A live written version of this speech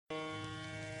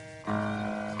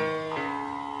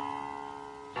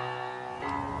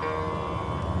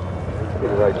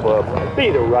right club. Be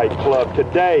the right club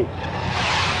today.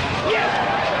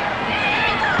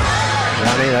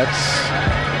 Johnny, that's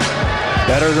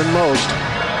better than most.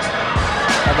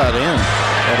 How about in?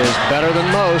 That is better than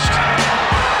most.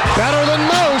 Better than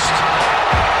most!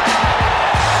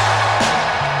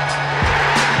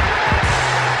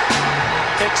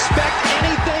 Expect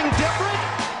anything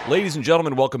different? Ladies and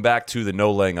gentlemen, welcome back to the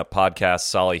No Laying Up podcast.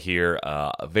 Solly here.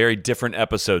 A very different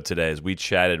episode today as we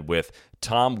chatted with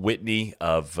Tom Whitney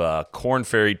of Korn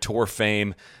Ferry Tour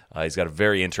fame. He's got a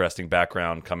very interesting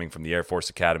background coming from the Air Force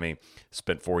Academy.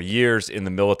 Spent 4 years in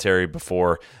the military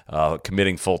before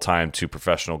committing full-time to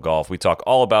professional golf. We talk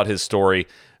all about his story.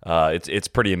 It's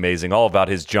pretty amazing. All about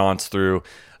his jaunts through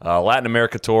Latin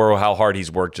America Tour, how hard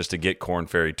he's worked just to get Korn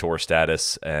Ferry Tour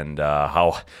status, and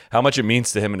how much it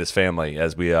means to him and his family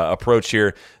as we approach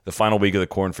here the final week of the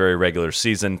Korn Ferry regular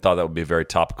season. Thought that would be a very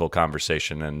topical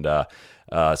conversation, and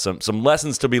some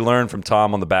lessons to be learned from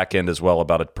Tom on the back end as well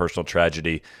about a personal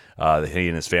tragedy that he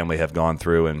and his family have gone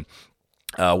through, and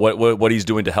what he's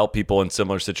doing to help people in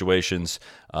similar situations.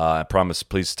 I promise,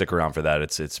 please stick around for that.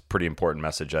 It's a pretty important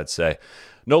message, I'd say.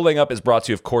 No Laying Up is brought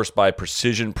to you, of course, by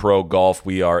Precision Pro Golf.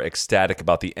 We are ecstatic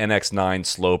about the NX9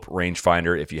 Slope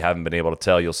rangefinder. If you haven't been able to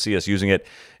tell, you'll see us using it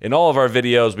in all of our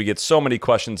videos. We get so many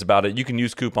questions about it. You can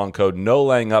use coupon code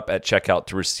NOLAYINGUP at checkout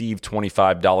to receive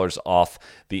 $25 off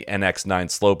the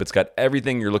NX9 Slope. It's got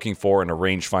everything you're looking for in a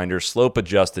rangefinder: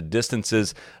 slope-adjusted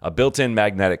distances, a built-in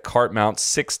magnetic cart mount,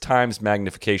 6 times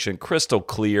magnification, crystal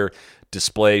clear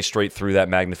display straight through that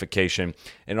magnification,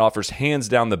 and offers hands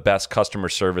down the best customer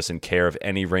service and care of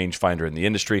any rangefinder in the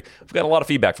industry. We've got a lot of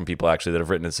feedback from people actually that have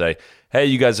written and say, hey,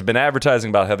 you guys have been advertising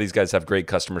about how these guys have great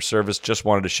customer service. Just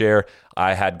wanted to share.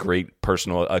 I had a great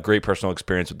personal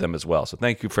experience with them as well. So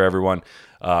thank you for everyone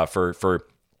for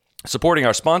supporting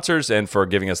our sponsors and for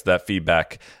giving us that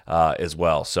feedback as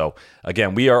well. So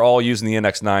again, we are all using the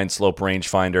NX9 Slope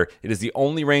rangefinder. It is the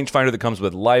only rangefinder that comes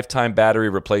with lifetime battery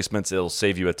replacements. It'll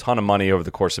save you a ton of money over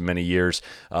the course of many years,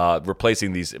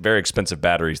 replacing these very expensive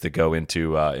batteries that go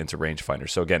into rangefinders.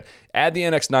 So again, add the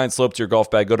NX9 Slope to your golf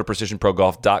bag. Go to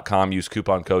precisionprogolf.com. Use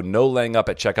coupon code NOLAYINGUP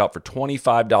at checkout for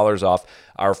 $25 off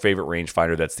our favorite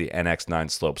rangefinder. That's the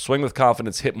NX9 Slope. Swing with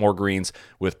confidence, hit more greens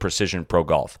with Precision Pro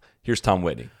Golf. Here's Tom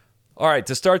Whitney. All right,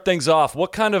 to start things off,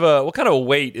 what kind of a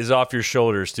weight is off your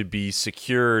shoulders to be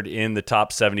secured in the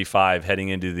top 75 heading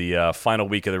into the final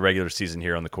week of the regular season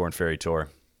here on the Korn Ferry Tour?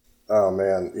 Oh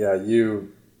man, yeah,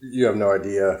 you have no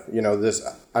idea. You know,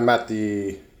 I'm at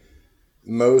the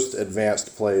most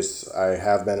advanced place I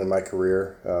have been in my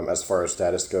career as far as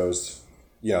status goes.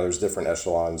 You know, there's different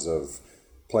echelons of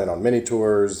playing on mini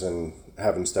tours and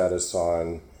having status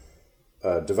on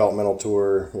developmental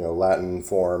tour, you know, Latin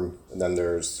form, and then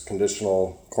there's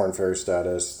conditional Korn Ferry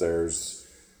status. There's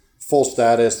full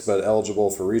status but eligible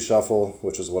for reshuffle,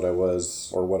 which is what I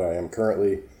was or what I am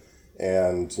currently,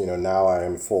 and you know, now I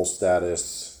am full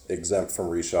status exempt from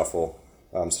reshuffle,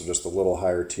 so just a little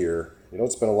higher tier. You know,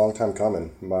 it's been a long time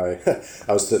coming.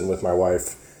 I was sitting with my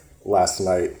wife last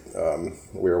night.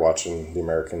 We were watching The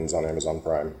Americans on Amazon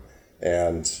Prime,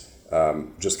 and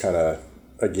just kind of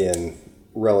again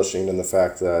relishing in the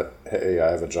fact that, hey,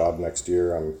 I have a job next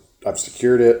year. I've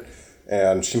secured it.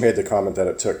 And she made the comment that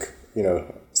it took,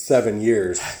 7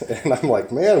 years. And I'm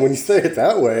like, man, when you say it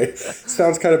that way, it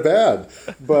sounds kind of bad.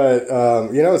 But,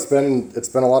 it's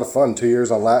been a lot of fun. 2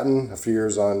 years on Latin, a few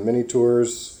years on mini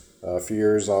tours, a few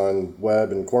years on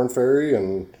Webb and Korn Ferry.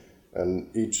 And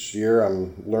each year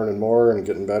I'm learning more and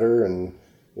getting better and,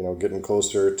 getting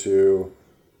closer to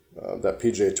that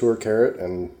PGA Tour carrot.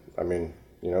 And, I mean,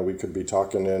 we could be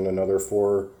talking in another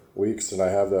 4 weeks and I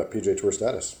have that PGA Tour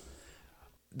status.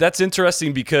 That's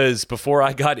interesting because before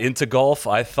I got into golf,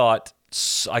 I thought,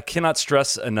 I cannot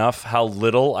stress enough how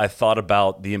little I thought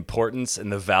about the importance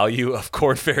and the value of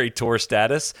Korn Ferry Tour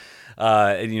status.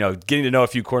 Getting to know a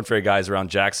few Korn Ferry guys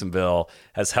around Jacksonville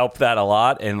has helped that a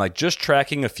lot. And like just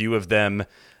tracking a few of them,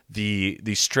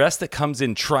 the stress that comes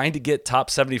in trying to get top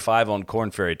 75 on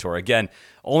Korn Ferry Tour. Again,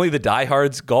 only the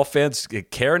diehards golf fans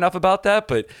care enough about that,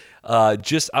 but I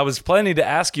was planning to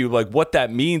ask you like what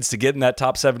that means to get in that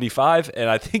top 75, and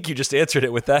I think you just answered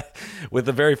it with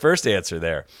the very first answer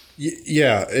there.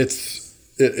 Yeah, it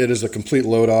is a complete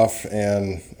load off,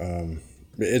 and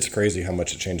it's crazy how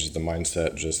much it changes the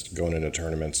mindset just going into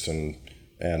tournaments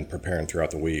and preparing throughout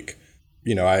the week.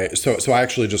 So I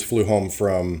actually just flew home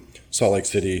from Salt Lake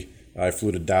City. I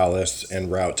flew to Dallas en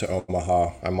route to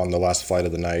Omaha. I'm on the last flight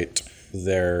of the night.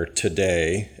 there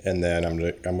today, and then I'm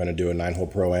gonna do a 9-hole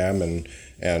pro-am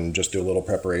and just do a little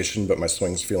preparation, but my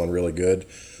swing's feeling really good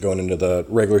going into the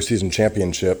regular season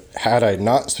championship. Had I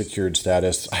not secured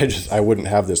status, I wouldn't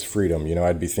have this freedom.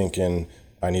 I'd be thinking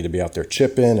I need to be out there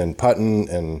chipping and putting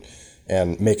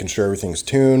and making sure everything's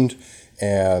tuned.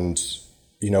 And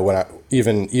when I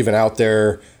even out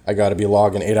there, I got to be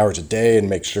logging 8 hours a day and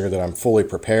make sure that I'm fully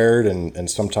prepared. And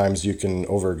sometimes you can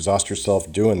overexhaust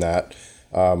yourself doing that,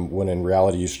 when in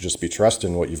reality you should just be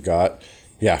trusting what you've got.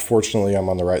 Yeah, fortunately, I'm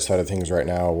on the right side of things right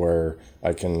now, where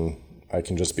I can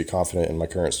just be confident in my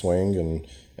current swing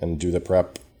and do the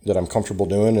prep that I'm comfortable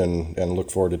doing, and look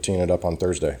forward to teeing it up on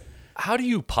Thursday. How do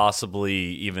you possibly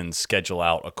even schedule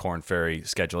out a Korn Ferry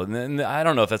schedule? And I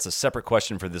don't know if that's a separate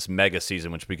question for this mega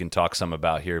season, which we can talk some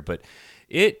about here, but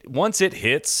once it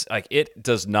hits, like, it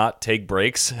does not take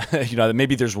breaks.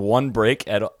 Maybe there's one break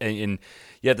at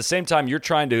the same time you're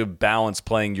trying to balance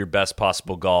playing your best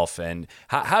possible golf. And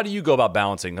how do you go about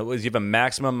balancing? Do you have a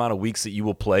maximum amount of weeks that you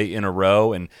will play in a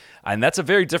row? And that's a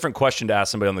very different question to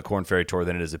ask somebody on the Korn Ferry Tour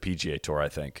than it is a PGA Tour, I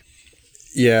think.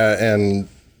 Yeah, and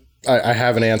I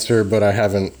have an answer, but I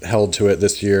haven't held to it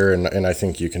this year, and I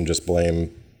think you can just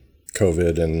blame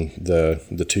COVID and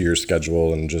the 2-year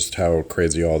schedule and just how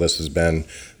crazy all this has been.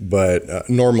 But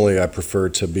normally I prefer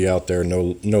to be out there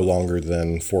no longer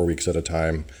than 4 weeks at a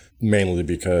time, mainly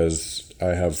because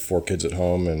I have 4 kids at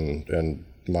home, and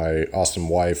my awesome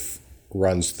wife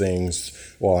runs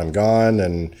things while I'm gone,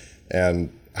 and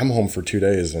I'm home for 2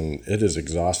 days, and it is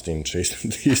exhausting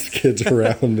chasing these kids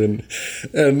around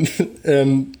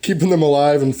and keeping them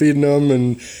alive and feeding them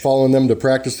and following them to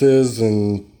practices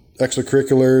and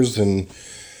extracurriculars and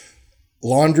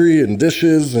laundry and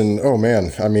dishes. And oh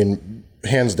man, I mean,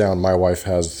 hands down, my wife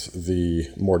has the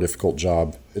more difficult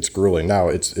job. It's grueling. Now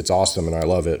it's awesome and I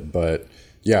love it, but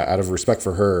yeah, out of respect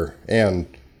for her and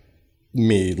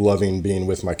me loving being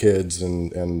with my kids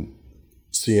and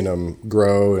seeing them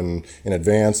grow and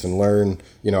advance and learn,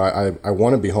 I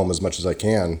want to be home as much as I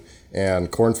can.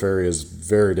 And Korn Ferry is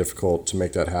very difficult to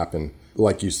make that happen.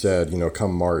 Like you said,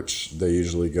 come March, they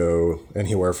usually go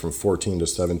anywhere from 14 to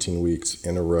 17 weeks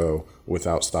in a row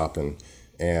without stopping.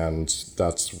 And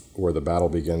that's where the battle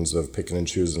begins of picking and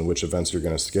choosing which events you're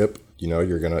going to skip.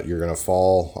 You're going to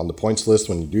fall on the points list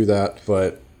when you do that.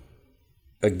 But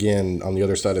again, on the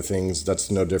other side of things, that's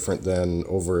no different than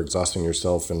overexhausting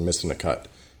yourself and missing a cut.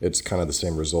 It's kind of the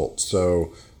same result.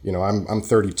 So, I'm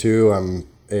 32. I'm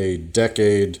a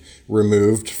decade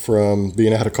removed from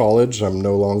being out of college. I'm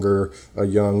no longer a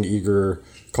young, eager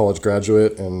college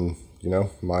graduate, and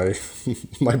my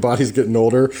my body's getting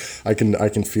older. I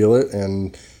can feel it,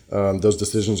 and those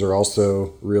decisions are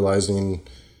also realizing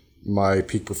my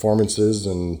peak performances,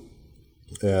 and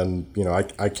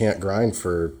I can't grind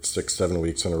for 6-7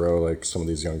 weeks in a row like some of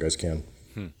these young guys can.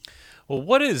 Well,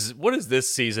 what has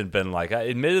this season been like?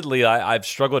 Admittedly, I've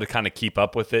struggled to kind of keep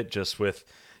up with it, just with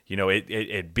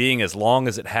it being as long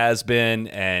as it has been,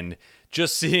 and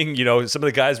just seeing, some of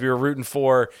the guys we were rooting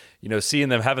for, seeing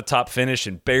them have a top finish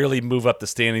and barely move up the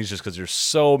standings just because there's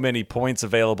so many points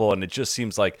available. And it just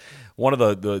seems like one of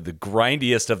the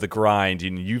grindiest of the grind.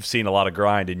 And you've seen a lot of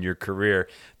grind in your career.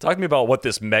 Talk to me about what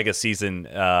this mega season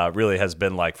really has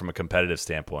been like from a competitive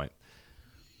standpoint.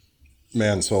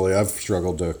 Man, Sully, I've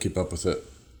struggled to keep up with it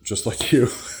just like you.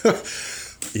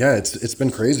 Yeah, it's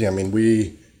been crazy. I mean,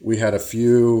 we had a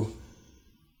few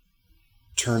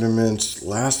tournaments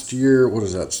last year. What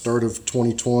is that? Start of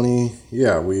 2020.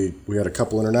 Yeah, we had a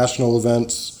couple international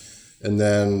events, and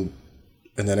then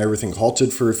everything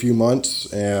halted for a few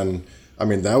months. And I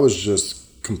mean, that was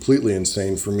just completely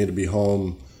insane for me to be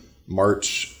home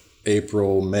March,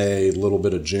 April, May, a little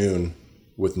bit of June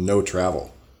with no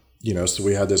travel. So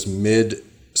we had this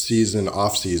mid-season,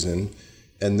 off-season,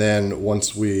 and then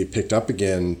once we picked up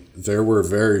again, there were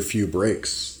very few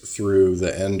breaks through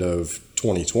the end of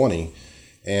 2020.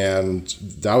 And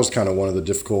that was kind of one of the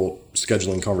difficult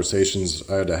scheduling conversations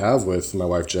I had to have with my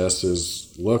wife, Jess,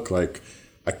 is, look, like,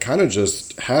 I kind of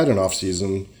just had an off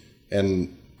season,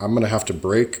 and I'm going to have to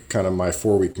break kind of my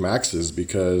 4-week maxes,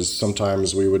 because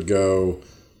sometimes we would go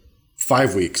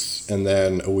 5 weeks and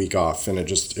then a week off. And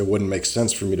it wouldn't make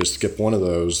sense for me to skip one of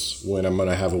those when I'm going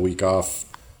to have a week off,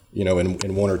 in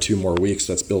 1 or 2 more weeks.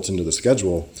 That's built into the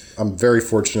schedule. I'm very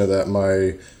fortunate that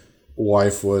my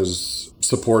wife was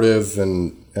supportive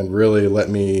and really let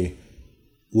me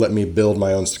build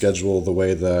my own schedule the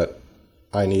way that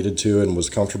I needed to and was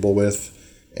comfortable with.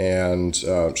 And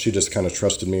she just kind of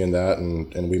trusted me in that,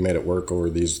 and we made it work over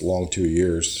these long 2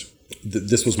 years.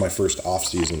 This was my first off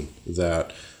season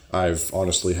that I've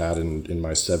honestly had in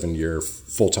my 7-year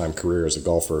full-time career as a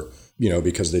golfer.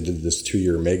 because they did this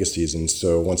 2-year mega season.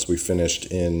 So once we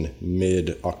finished in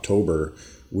mid-October,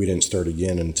 we didn't start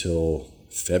again until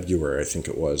February, I think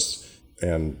it was.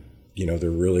 And,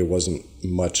 there really wasn't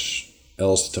much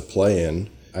else to play in.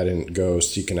 I didn't go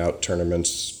seeking out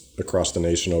tournaments across the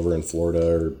nation over in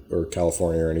Florida or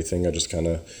California or anything. I just kind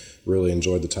of really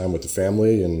enjoyed the time with the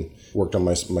family and worked on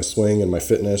my swing and my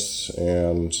fitness.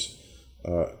 And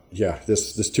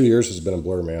this 2 years has been a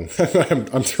blur, man.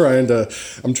 I'm trying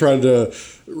to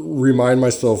remind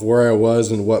myself where I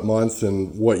was and what month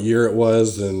and what year it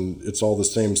was, and it's all the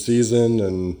same season.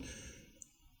 And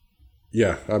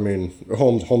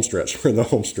home stretch. We're in the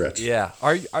home stretch. Yeah.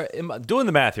 Am I doing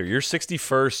the math here? You're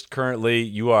 61st currently.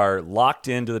 You are locked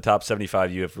into the top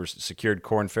 75. You have secured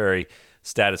Korn Ferry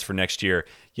status for next year.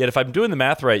 Yet if I'm doing the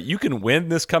math right, you can win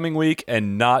this coming week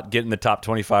and not get in the top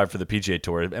 25 for the PGA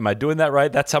Tour. Am I doing that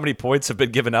right? That's how many points have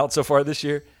been given out so far this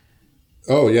year?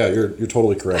 Oh, yeah, you're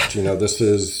totally correct. This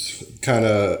is kind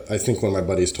of, I think one of my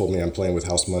buddies told me I'm playing with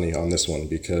house money on this one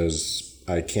because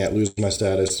I can't lose my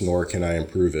status, nor can I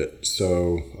improve it.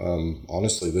 So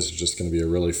honestly, this is just going to be a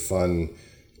really fun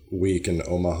week in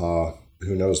Omaha.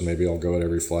 Who knows? Maybe I'll go at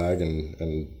every flag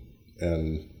and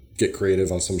get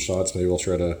creative on some shots. Maybe I'll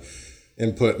try to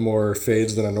input more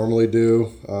fades than I normally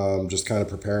do. Just kind of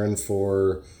preparing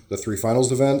for the 3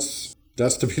 finals events.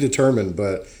 That's to be determined,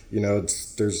 but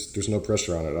there's no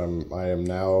pressure on it. I'm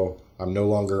no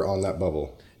longer on that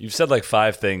bubble. You've said like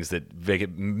 5 things that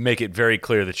make it very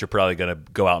clear that you're probably going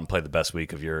to go out and play the best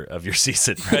week of your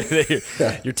season, right?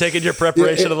 You're taking your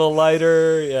preparation a little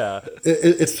lighter. Yeah.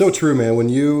 It's so true, man. When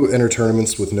you enter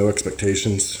tournaments with no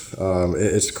expectations,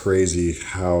 it's crazy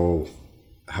how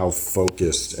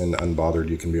focused and unbothered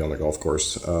you can be on the golf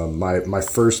course. My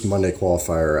first Monday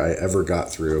qualifier I ever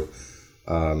got through,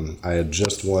 I had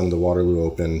just won the Waterloo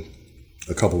Open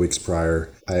a couple weeks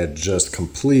prior. I had just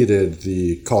completed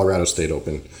the Colorado State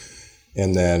Open.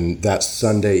 And then that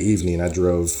Sunday evening, I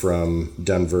drove from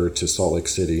Denver to Salt Lake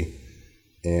City.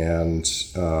 And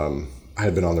I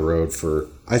had been on the road for,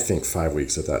 I think, 5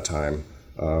 weeks at that time.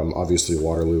 Obviously,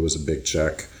 Waterloo was a big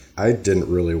check. I didn't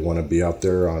really want to be out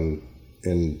there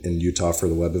in Utah for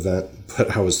the web event,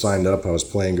 but I was signed up. I was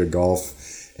playing good golf.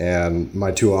 And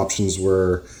my 2 options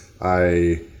were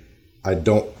I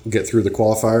don't get through the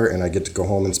qualifier and I get to go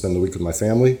home and spend the week with my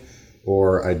family,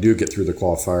 or I do get through the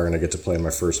qualifier and I get to play in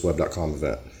my first web.com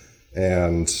event.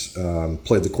 And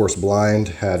played the course blind,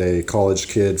 had a college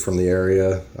kid from the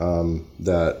area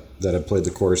that had played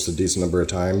the course a decent number of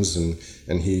times,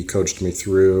 and he coached me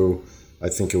through, I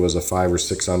think it was a 5 or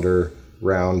 6 under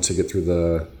round to get through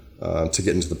to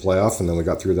get into the playoff, and then we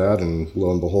got through that, and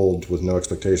lo and behold, with no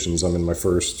expectations, I'm in my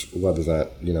first web event,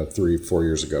 3-4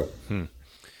 years ago.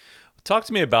 Talk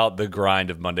to me about the grind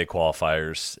of Monday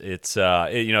qualifiers. It's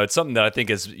it's something that I think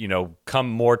has come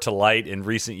more to light in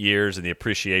recent years, and the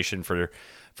appreciation for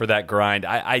that grind.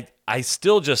 I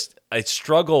still I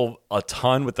struggle a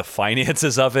ton with the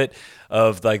finances of it,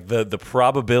 of like the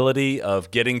probability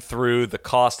of getting through, the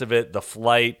cost of it, the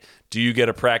flight. Do you get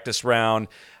a practice round?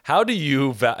 How do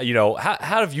you how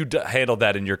have you handled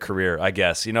that in your career? I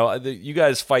guess you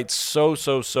guys fight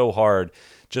so hard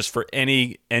just for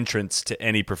any entrance to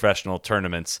any professional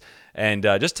tournaments. And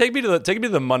just take me to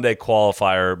the Monday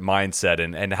qualifier mindset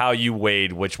and how you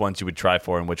weighed which ones you would try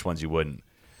for and which ones you wouldn't.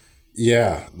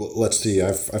 Yeah, let's see.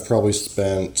 I've probably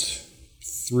spent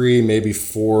 3, maybe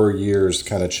 4 years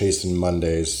kind of chasing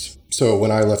Mondays. So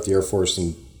when I left the Air Force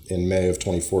in May of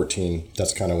 2014,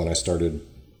 that's kind of when I started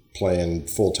playing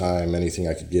full time, anything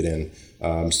I could get in.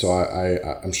 So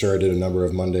I'm sure I did a number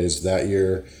of Mondays that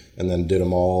year, and then did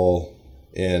them all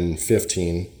in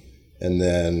 15, and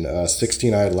then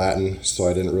 16 I had Latin, so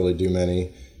I didn't really do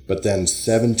many. But then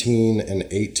 17 and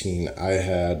 18 I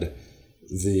had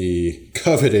the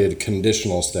coveted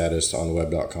conditional status on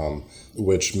web.com,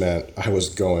 which meant I was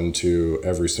going to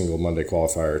every single Monday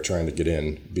qualifier trying to get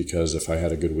in, because if I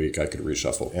had a good week I could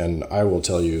reshuffle. And I will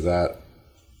tell you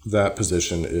that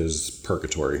position is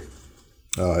purgatory.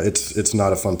 It's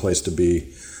not a fun place to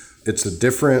be. It's a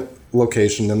different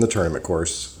location than the tournament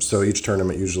course. So each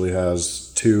tournament usually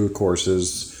has 2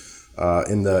 courses.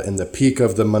 In the peak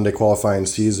of the Monday qualifying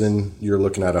season, you're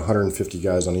looking at 150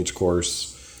 guys on each course.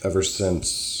 Ever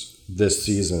since this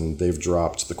season, they've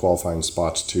dropped the qualifying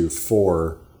spots to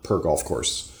 4 per golf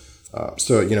course.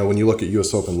 So when you look at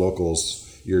U.S. Open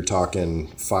locals, you're talking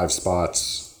 5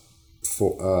 spots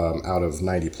out of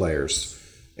 90 players.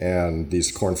 And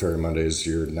these Korn Ferry Mondays,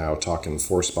 you're now talking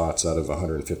 4 spots out of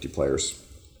 150 players.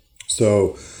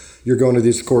 So you're going to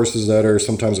these courses that are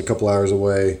sometimes a couple hours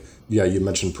away. Yeah, you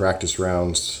mentioned practice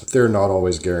rounds. They're not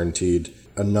always guaranteed.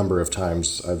 A number of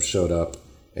times I've showed up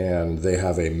and they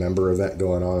have a member event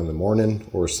going on in the morning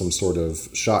or some sort of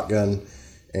shotgun.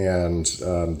 And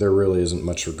there really isn't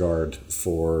much regard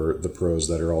for the pros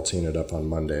that are all teeing it up on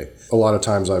Monday. A lot of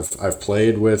times I've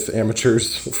played with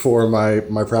amateurs for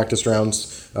my practice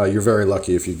rounds. You're very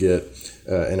lucky if you get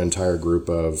an entire group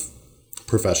of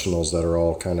professionals that are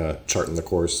all kind of charting the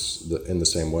course in the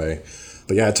same way.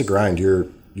 But yeah, it's a grind.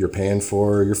 You're paying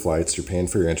for your flights, you're paying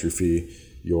for your entry fee,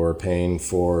 you're paying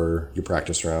for your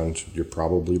practice round, you're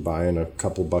probably buying a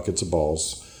couple buckets of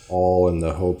balls, all in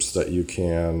the hopes that you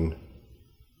can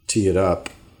tee it up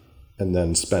and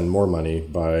then spend more money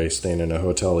by staying in a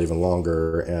hotel even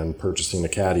longer and purchasing a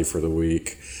caddy for the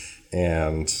week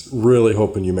and really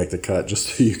hoping you make the cut just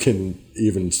so you can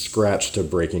even scratch to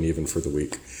breaking even for the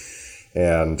week.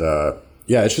 And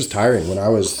yeah, it's just tiring. When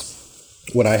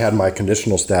I had my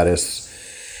conditional status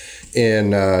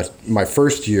in my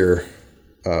first year,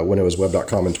 when it was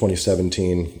web.com in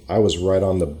 2017, I was right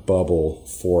on the bubble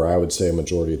for, I would say, a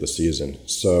majority of the season.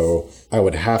 So I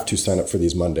would have to sign up for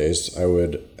these Mondays. I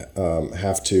would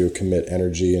have to commit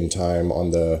energy and time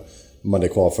on the Monday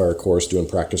qualifier course, doing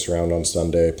practice round on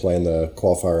Sunday, playing the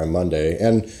qualifier on Monday.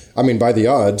 And I mean, by the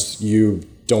odds, you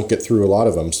don't get through a lot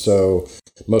of them. So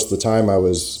most of the time I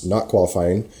was not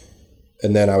qualifying.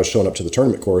 And then I was showing up to the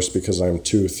tournament course because I'm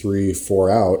 2, 3,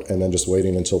 4 out, and then just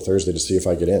waiting until Thursday to see if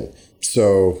I get in.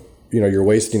 So, you're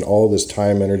wasting all this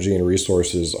time, energy, and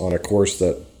resources on a course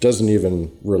that doesn't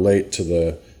even relate to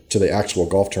the actual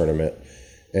golf tournament.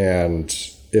 And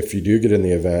if you do get in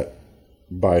the event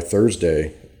by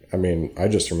Thursday, I mean, I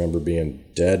just remember being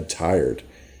dead tired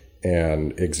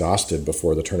and exhausted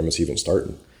before the tournament's even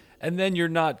starting. And then you're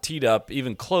not teed up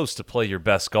even close to play your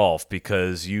best golf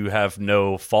because you have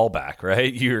no fallback,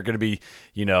 right? You're going to be,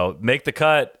 make the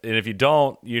cut. And if you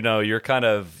don't, you're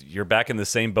back in the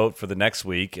same boat for the next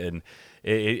week. And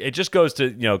it just goes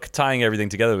to, tying everything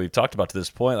together we've talked about to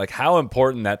this point, like how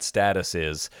important that status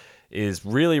is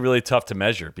really, really tough to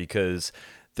measure because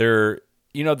there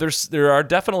are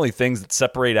definitely things that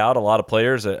separate out a lot of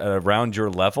players around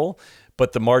your level.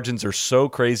 But the margins are so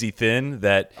crazy thin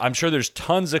that I'm sure there's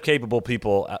tons of capable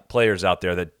players out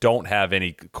there that don't have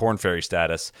any Korn Ferry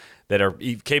status that are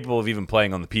capable of even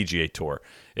playing on the PGA Tour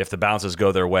if the bounces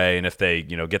go their way and if they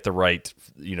get the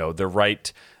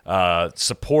right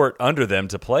support under them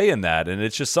to play in that. And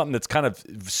it's just something that's kind of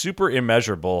super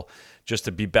immeasurable just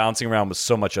to be bouncing around with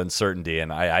so much uncertainty.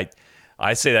 And I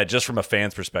say that just from a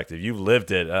fan's perspective. You've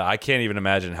lived it. I can't even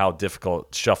imagine how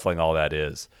difficult shuffling all that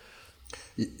is.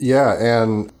 Yeah,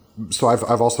 and so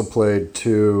I've also played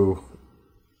 2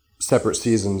 separate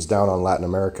seasons down on Latin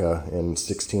America in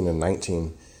 16 and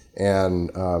 19. And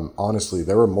honestly,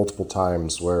 there were multiple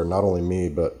times where not only me,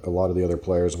 but a lot of the other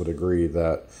players would agree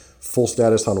that full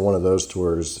status on one of those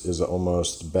tours is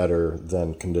almost better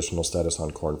than conditional status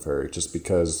on Korn Ferry, just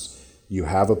because you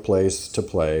have a place to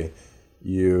play.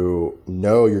 You're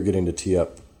getting to tee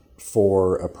up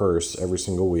for a purse every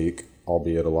single week,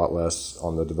 albeit a lot less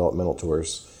on the developmental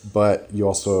tours. But you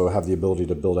also have the ability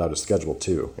to build out a schedule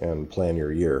too and plan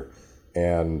your year.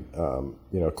 And,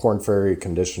 Korn Ferry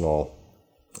conditional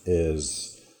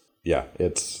is,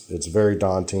 it's very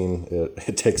daunting.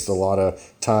 It takes a lot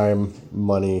of time,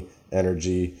 money,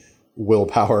 energy,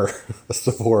 willpower,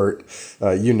 support,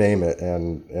 you name it.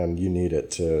 And you need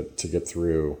it to get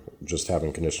through just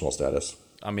having conditional status.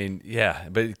 I mean, yeah,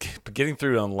 but getting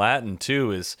through on Latin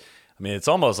too it's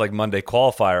almost like Monday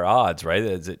qualifier odds, right?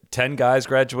 Is it 10 guys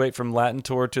graduate from Latin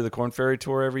Tour to the Korn Ferry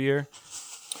Tour every year?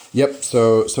 Yep.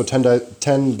 So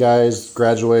 10 guys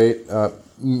graduate,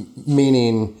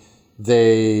 meaning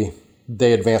they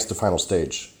advance to final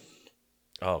stage.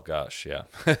 Oh gosh, yeah.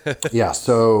 Yeah.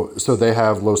 So they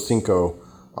have Los Cinco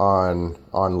on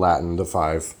Latin, the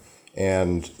 5,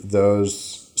 and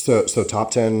those. So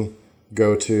top 10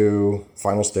 go to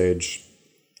final stage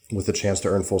with a chance to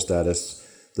earn full status.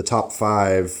 The top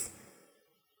 5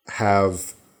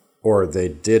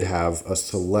 did have a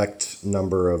select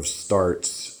number of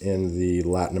starts in the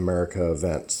Latin America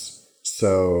events.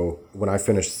 So when I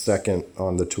finished second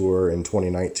on the tour in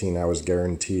 2019, I was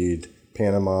guaranteed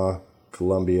Panama,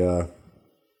 Colombia,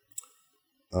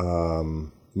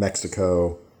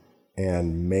 Mexico,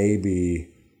 and maybe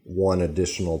one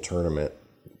additional tournament,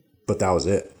 but that was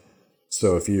it.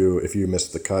 So if you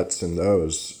missed the cuts in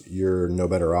those, you're no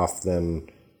better off than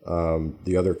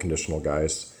the other conditional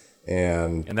guys.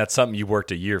 And that's something you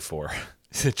worked a year for,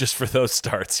 just for those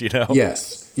starts,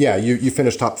 Yes. Yeah, you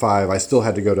finished top 5. I still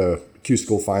had to go to Q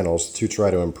School finals to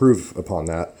try to improve upon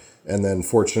that. And then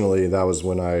fortunately, that was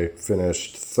when I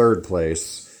finished 3rd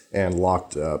place and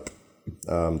locked up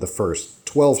the first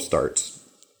 12 starts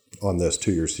on this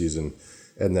 2-year season.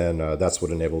 And then that's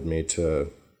what enabled me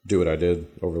to do what I did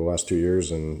over the last 2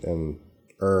 years and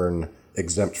earn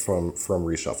exempt from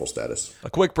reshuffle status. A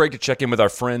quick break to check in with our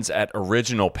friends at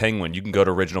Original Penguin. You can go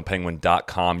to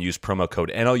originalpenguin.com, use promo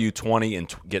code NLU20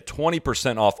 and get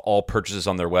 20% off all purchases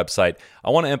on their website. I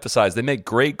want to emphasize they make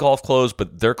great golf clothes,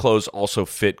 but their clothes also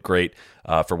fit great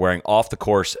for wearing off the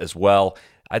course as well.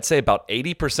 I'd say about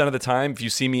 80% of the time, if you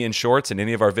see me in shorts in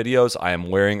any of our videos, I am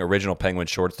wearing Original Penguin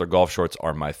shorts. Their golf shorts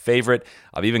are my favorite.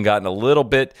 I've even gotten a little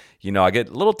bit, I get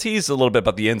a little teased a little bit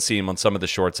about the inseam on some of the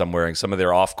shorts I'm wearing, some of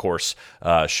their off-course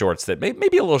shorts that may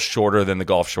be a little shorter than the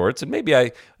golf shorts, and maybe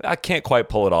I can't quite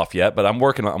pull it off yet, but I'm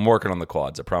working on the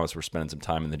quads. I promise we're spending some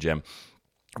time in the gym.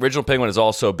 Original Penguin has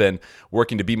also been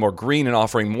working to be more green and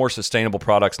offering more sustainable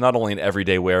products, not only in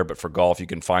everyday wear, but for golf. You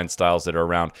can find styles that are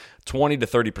around 20 to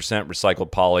 30%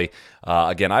 recycled poly.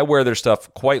 Again, I wear their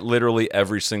stuff quite literally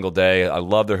every single day. I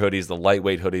love their hoodies, the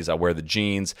lightweight hoodies. I wear the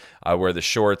jeans. I wear the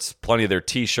shorts, plenty of their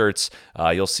T-shirts.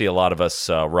 You'll see a lot of us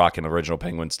rocking Original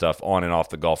Penguin stuff on and off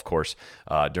the golf course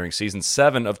during Season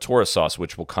 7 of Tourist Sauce,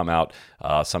 which will come out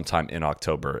sometime in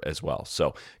October as well.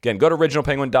 So, again, go to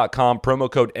originalpenguin.com,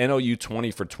 promo code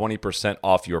NLU20 for 20%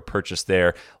 off your purchase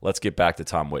there. Let's get back to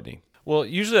Tom Whitney. Well,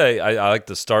 usually I like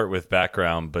to start with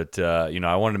background, but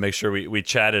I wanted to make sure we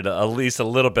chatted at least a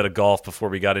little bit of golf before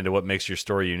we got into what makes your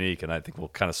story unique, and I think we'll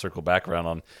kind of circle back around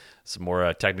on some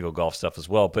more technical golf stuff as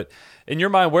well. But in your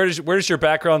mind, where does your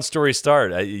background story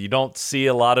start? You don't see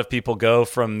a lot of people go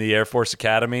from the Air Force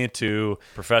Academy to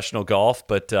professional golf,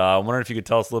 but I'm wondering if you could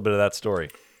tell us a little bit of that story.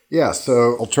 Yeah,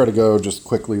 so I'll try to go just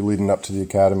quickly leading up to the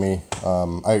academy.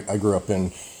 I grew up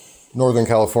in Northern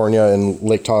California in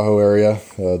Lake Tahoe area.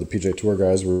 The PJ Tour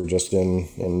guys were just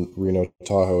in Reno,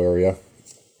 Tahoe area,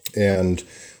 and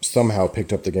somehow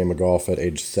picked up the game of golf at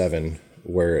age 7,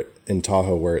 in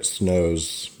Tahoe where it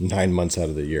snows 9 months out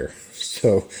of the year.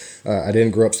 So I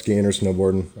didn't grow up skiing or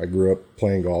snowboarding. I grew up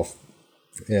playing golf.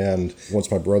 And once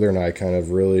my brother and I kind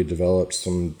of really developed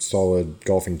some solid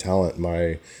golfing talent,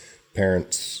 my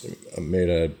parents made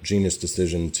a genius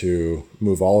decision to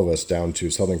move all of us down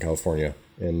to Southern California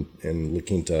in La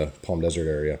Quinta, Palm Desert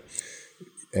area.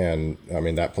 And I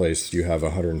mean, that place, you have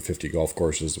 150 golf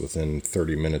courses within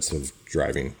 30 minutes of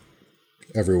driving.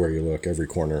 Everywhere you look, every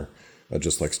corner,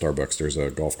 just like Starbucks, there's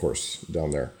a golf course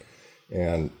down there.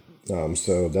 And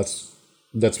so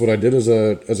that's what I did as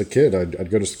a kid.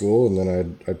 I'd go to school and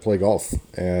then I'd play golf.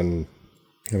 And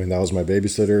I mean, that was my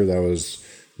babysitter. That was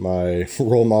my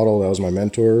role model. That was my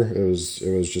mentor. It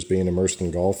was just being immersed in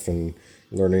golf and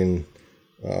learning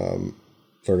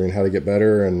how to get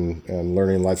better and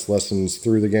learning life's lessons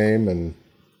through the game. And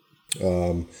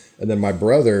then my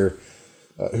brother,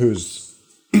 who's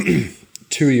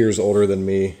 2 years older than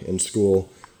me in school,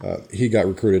 he got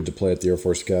recruited to play at the Air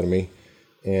Force Academy.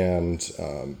 And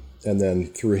then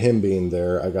through him being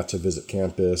there, I got to visit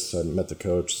campus. I met the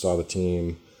coach, saw the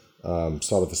team,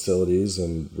 saw the facilities,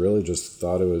 and really just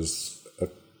thought it was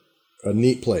a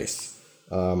neat place.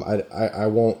 I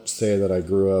won't say that I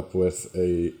grew up with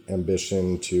a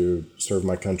ambition to serve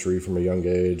my country from a young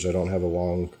age. I don't have a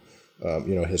long,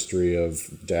 history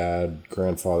of dad,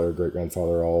 grandfather,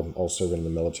 great-grandfather, all serving in the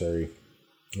military.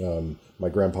 My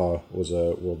grandpa was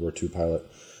a World War II pilot,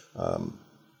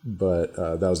 but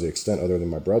that was the extent other than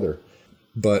my brother.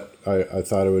 But I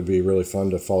thought it would be really fun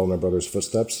to follow my brother's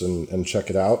footsteps and check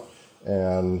it out.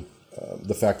 And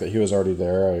the fact that he was already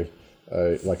there,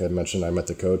 like I mentioned, I met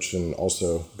the coach and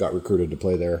also got recruited to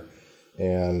play there,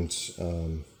 and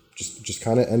just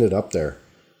kind of ended up there.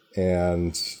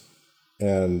 And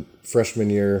freshman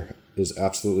year is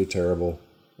absolutely terrible.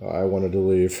 I wanted to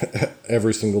leave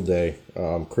every single day.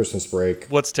 Christmas break.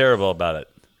 What's terrible about it?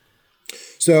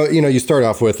 So, you start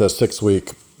off with a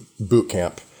 6-week boot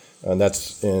camp, and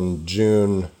that's in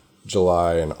June,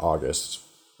 July, and August.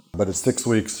 But it's 6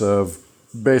 weeks of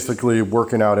basically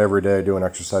working out every day, doing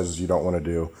exercises you don't want to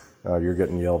do. You're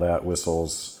getting yelled at,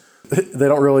 whistles. They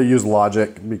don't really use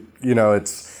logic.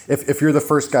 It's if you're the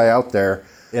first guy out there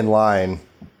in line,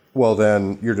 well,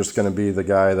 then you're just going to be the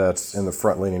guy that's in the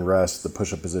front leaning rest, the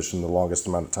push-up position, the longest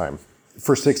amount of time.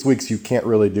 For 6 weeks, you can't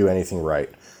really do anything right.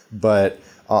 But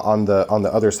on the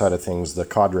other side of things, the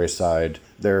cadre side,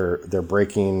 they're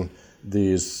breaking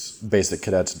these basic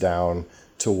cadets down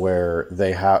to where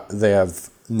they have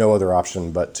no other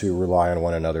option but to rely on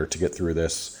one another to get through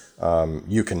this.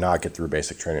 You cannot get through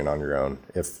basic training on your own.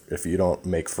 If you don't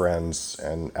make friends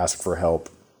and ask for help,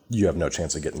 you have no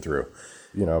chance of getting through.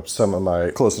 Some of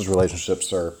my closest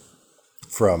relationships are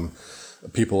from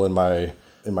people in my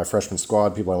freshman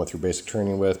squad, people I went through basic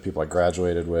training with, people I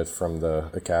graduated with from the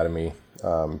academy,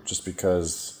 just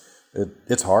because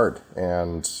it's hard,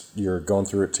 and you're going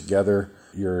through it together.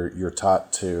 You're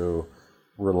taught to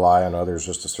rely on others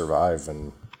just to survive.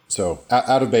 And so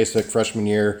out of basic freshman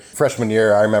year,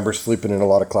 I remember sleeping in a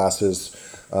lot of classes.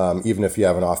 Even if you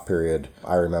have an off period,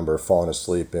 I remember falling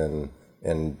asleep in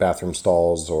bathroom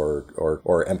stalls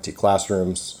or empty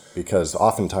classrooms, because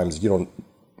oftentimes you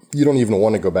don't even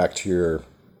want to go back to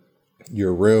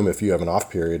your room if you have an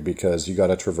off period, because you got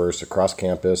to traverse across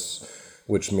campus,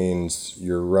 which means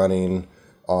you're running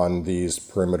on these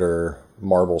perimeter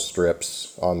marble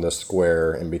strips on the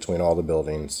square in between all the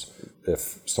buildings.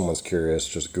 If someone's curious,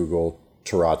 just Google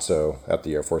terrazzo at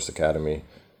the Air Force Academy,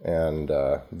 and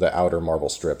the outer marble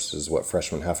strips is what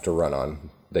freshmen have to run on.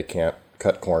 They can't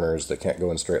cut corners, they can't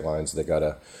go in straight lines, they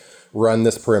gotta run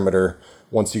this perimeter.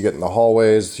 Once you get in the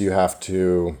hallways, you have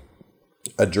to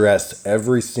address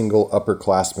every single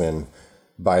upperclassman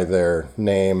by their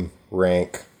name,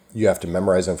 rank. You have to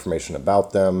memorize information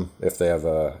about them. If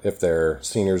they're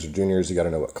seniors or juniors, you got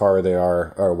to know what car they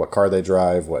are, or what car they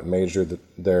drive, what major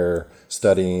they're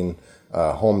studying,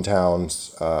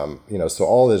 hometowns. So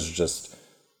all is just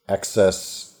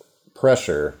excess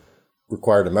pressure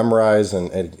required to memorize.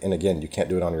 And again, you can't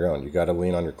do it on your own. You got to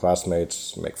lean on your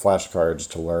classmates, make flashcards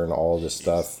to learn all of this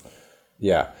stuff.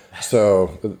 Yeah.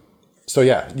 So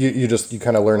yeah, you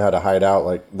kind of learn how to hide out.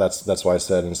 Like that's why I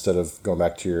said, instead of going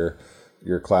back to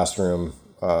your classroom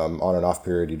on an off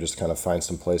period, you just kind of find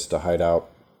some place to hide out,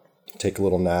 take a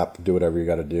little nap, do whatever you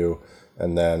got to do.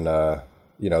 And then,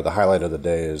 the highlight of the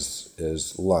day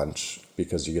is lunch,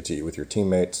 because you get to eat with your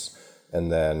teammates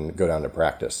and then go down to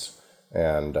practice.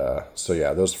 And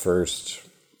those first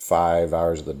 5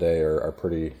 hours of the day are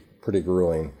pretty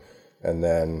grueling. And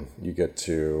then you get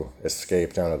to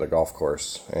escape down to the golf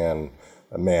course. And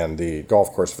man, the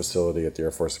golf course facility at the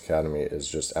Air Force Academy is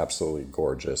just absolutely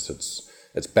gorgeous.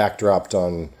 It's backdropped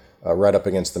on right up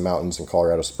against the mountains in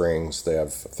Colorado Springs. They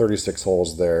have 36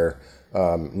 holes there.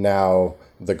 Now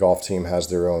the golf team has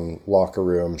their own locker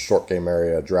room, short game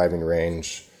area, driving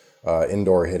range,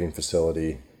 indoor hitting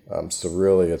facility. So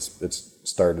really, it's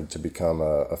started to become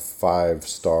a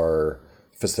 5-star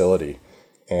facility,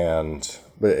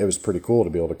 but it was pretty cool to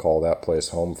be able to call that place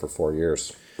home for 4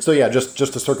 years. So yeah, just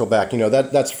to circle back,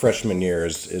 that's freshman year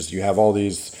is you have all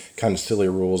these kind of silly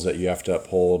rules that you have to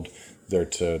uphold. They're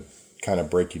to kind of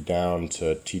break you down,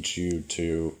 to teach you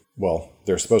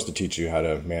they're supposed to teach you how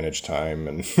to manage time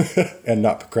and and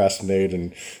not procrastinate,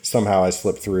 and somehow I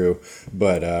slipped through.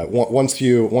 But once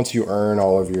you earn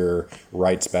all of your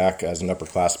rights back as an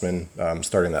upperclassman,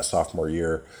 starting that sophomore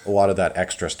year, a lot of that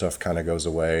extra stuff kind of goes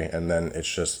away, and then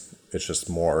it's just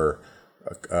more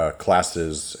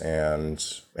classes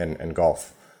and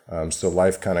golf. So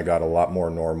life kind of got a lot more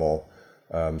normal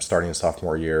starting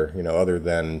sophomore year. Other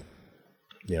than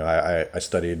I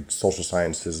studied social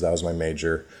sciences. That was my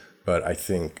major. But I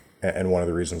think, and one of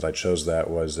the reasons I chose that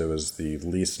was it was the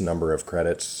least number of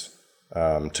credits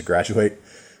to graduate.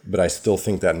 But I still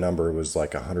think that number was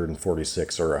like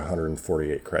 146 or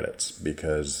 148 credits,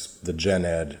 because the gen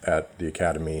ed at the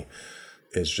academy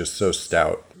is just so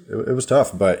stout. It was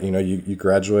tough, but you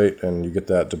graduate and you get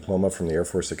that diploma from the Air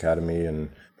Force Academy, and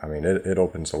I mean it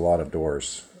opens a lot of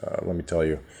doors. Let me tell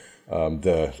you,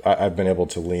 I've been able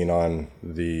to lean on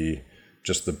the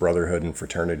brotherhood and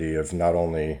fraternity of not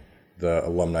only the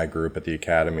alumni group at the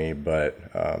academy, but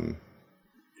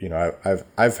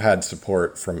I've had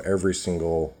support from every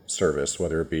single service,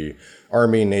 whether it be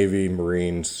Army, Navy,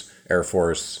 Marines, Air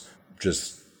Force.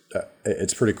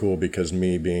 It's pretty cool, because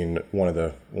me being one of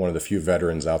the few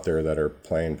veterans out there that are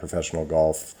playing professional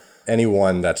golf,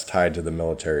 anyone that's tied to the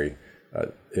military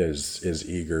is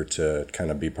eager to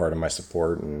kind of be part of my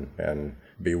support and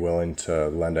be willing to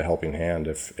lend a helping hand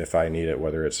if I need it,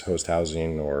 whether it's host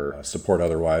housing or support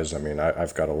otherwise. I mean,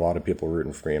 I've got a lot of people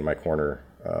rooting for me in my corner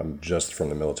just from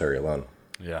the military alone.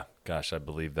 Yeah, gosh, I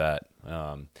believe that.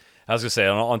 I was gonna say,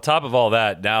 on top of all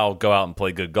that, now go out and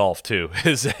play good golf too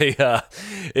is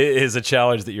a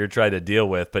challenge that you're trying to deal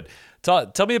with. But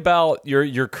tell me about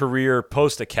your career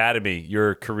post academy,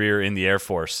 your career in the Air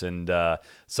Force, and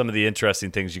some of the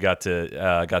interesting things you got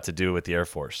to do with the Air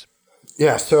Force.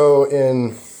 Yeah, so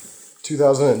in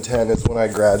 2010 is when I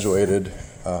graduated.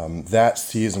 That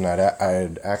season, I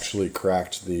had actually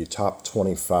cracked the top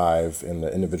 25 in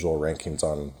the individual rankings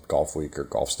on Golf Week or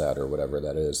GolfStat or whatever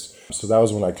that is. So that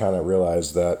was when I kind of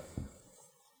realized that,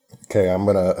 okay, I'm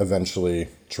going to eventually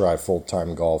try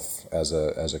full-time golf as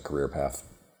a career path.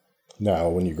 Now,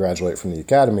 when you graduate from the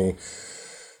academy,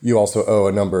 you also owe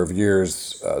a number of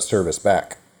years service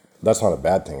back. That's not a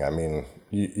bad thing. I mean,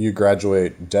 you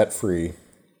graduate debt-free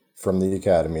from the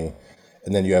academy,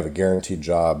 and then you have a guaranteed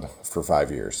job for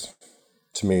 5 years.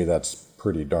 to me, that's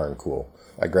pretty darn cool.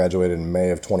 I graduated in May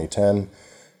of 2010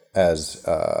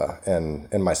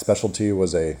 and my specialty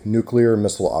was a nuclear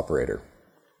missile operator.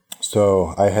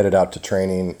 So I headed out to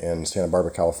training in Santa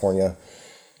Barbara, California,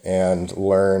 and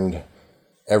learned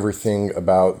everything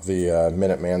about the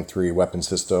Minuteman III weapon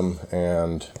system.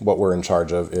 And what we're in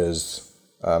charge of is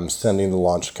sending the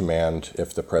launch command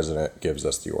if the president gives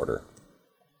us the order.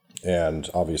 And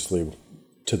obviously,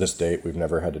 to this date, we've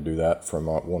never had to do that from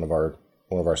one of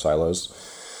our silos.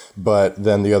 But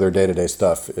then the other day-to-day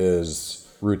stuff is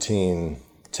routine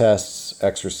tests,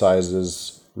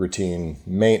 exercises, routine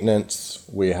maintenance.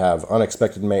 We have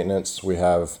unexpected maintenance. We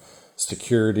have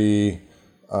security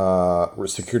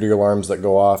alarms that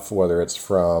go off, whether it's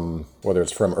from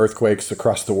earthquakes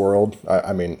across the world.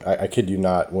 I kid you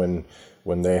not, when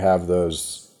they have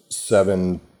those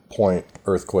 7-point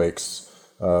earthquakes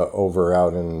over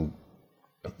out in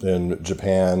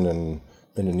Japan and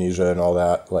Indonesia and all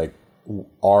that, like,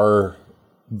 our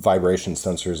vibration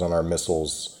sensors on our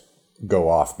missiles go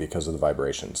off because of the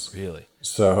vibrations. Really?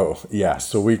 So yeah,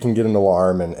 so we can get an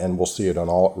alarm and we'll see it on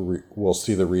we'll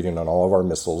see the reading on all of our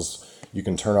missiles. You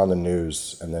can turn on the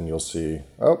news and then you'll see,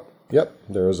 oh, yep,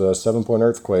 there was a 7-point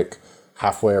earthquake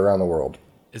halfway around the world.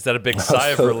 Is that a big sigh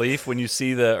of relief when you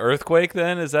see the earthquake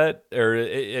then? Is that,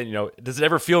 or, does it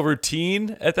ever feel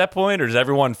routine at that point, or does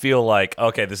everyone feel like,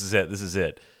 okay, this is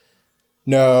it?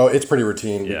 No, it's pretty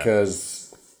routine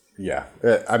because,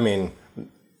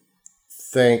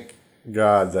 thank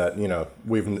God that,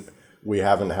 we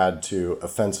haven't had to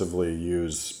offensively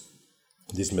use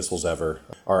these missiles ever.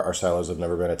 Our silos have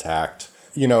never been attacked.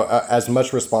 As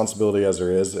much responsibility as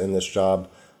there is in this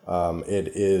job, it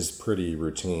is pretty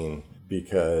routine,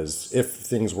 because if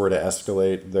things were to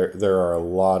escalate, there are a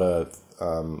lot of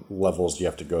levels you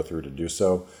have to go through to do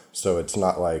so. So it's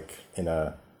not like in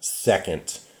a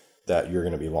second that you're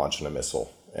going to be launching a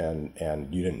missile and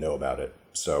you didn't know about it.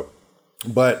 So,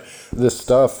 but this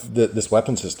stuff, this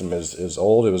weapon system is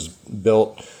old. It was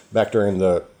built back during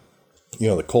the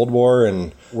Cold War,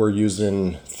 and we're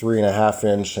using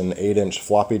 3.5-inch and 8-inch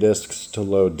floppy disks to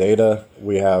load data.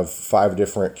 We have 5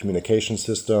 different communication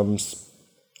systems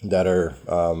that are,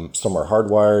 some are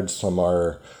hardwired, some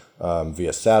are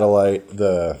via satellite.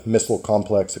 The missile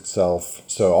complex itself,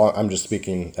 so I'm just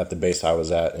speaking at the base I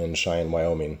was at in Cheyenne,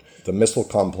 Wyoming. The missile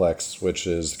complex, which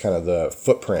is kind of the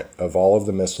footprint of all of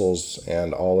the missiles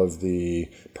and all of the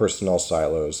personnel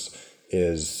silos,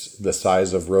 is the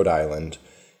size of Rhode Island.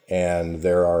 And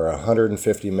there are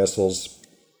 150 missiles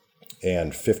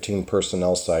and 15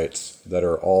 personnel sites that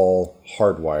are all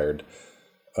hardwired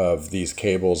of these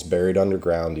cables buried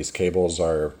underground. These cables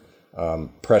are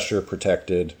pressure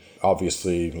protected,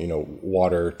 obviously,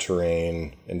 water,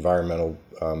 terrain, environmental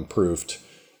proofed,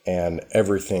 and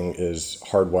everything is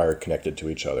hardwired connected to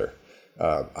each other.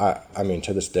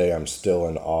 To this day, I'm still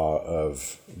in awe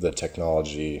of the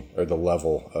technology, or the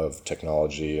level of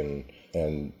technology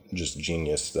and just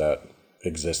genius that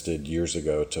existed years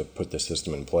ago to put the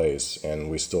system in place, and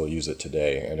we still use it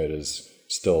today, and it is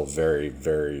still very,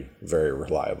 very, very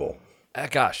reliable.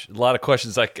 Gosh, a lot of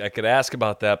questions I could ask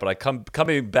about that, but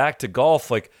coming back to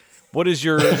golf, like, what is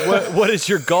your what is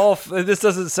your golf? This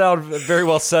doesn't sound very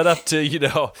well set up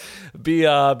to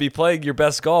be playing your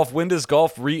best golf. When does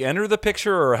golf re-enter the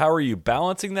picture, or how are you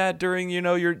balancing that during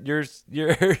your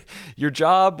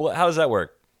job? How does that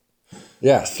work?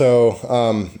 Yeah,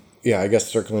 so I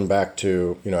guess circling back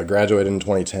to, I graduated in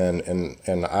 2010,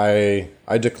 and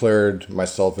I declared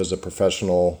myself as a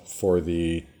professional for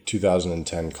the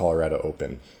 2010 Colorado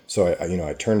Open. So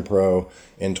I turned pro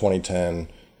in 2010,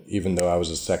 even though I was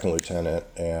a second lieutenant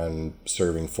and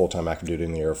serving full-time active duty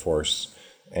in the Air Force.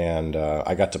 And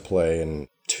I got to play in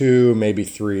 2, maybe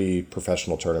 3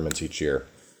 professional tournaments each year.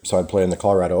 So I'd play in the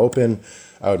Colorado Open.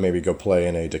 I would maybe go play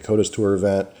in a Dakotas Tour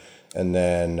event. And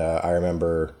then I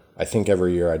remember, I think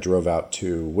every year I drove out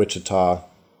to Wichita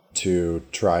to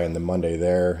try in the Monday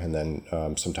there, and then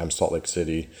sometimes Salt Lake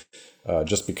City,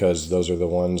 just because those are the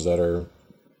ones that are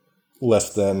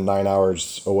less than 9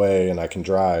 hours away and I can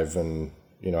drive, and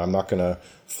I'm not going to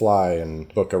fly and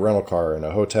book a rental car and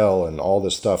a hotel and all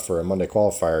this stuff for a Monday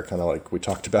qualifier, kind of like we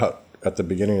talked about at the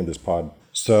beginning of this pod.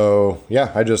 So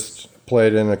yeah, I just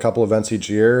played in a couple events each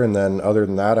year, and then other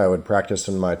than that, I would practice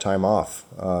in my time off.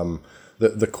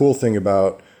 The cool thing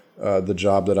about the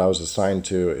job that I was assigned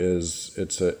to is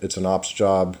it's an ops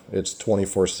job. It's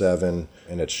 24/7,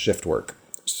 and it's shift work.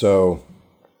 So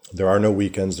there are no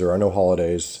weekends, there are no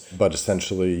holidays, but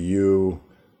essentially you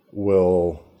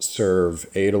will serve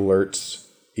 8 alerts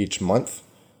each month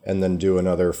and then do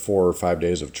another 4 or 5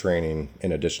 days of training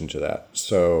in addition to that.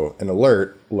 So an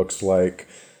alert looks like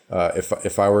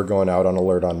If I were going out on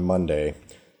alert on Monday,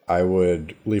 I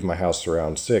would leave my house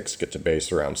around 6, get to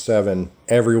base around 7.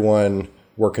 Everyone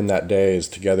working that day is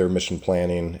together mission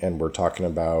planning, and we're talking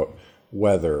about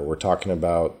weather. We're talking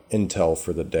about intel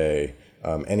for the day,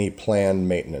 any planned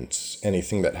maintenance,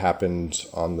 anything that happened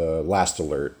on the last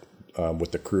alert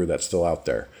with the crew that's still out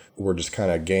there. We're just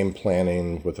kind of game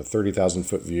planning with a 30,000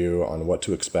 foot view on what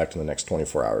to expect in the next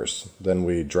 24 hours. Then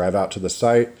we drive out to the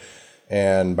site,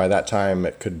 and by that time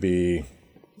it could be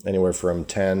anywhere from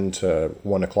 10 to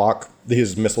 1 o'clock.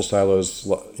 These missile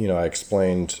silos, I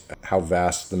explained how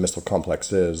vast the missile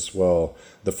complex is. Well,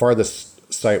 the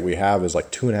farthest site we have is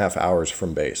like 2.5 hours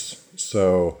from base.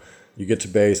 So you get to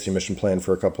base, you mission plan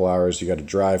for a couple hours, you got to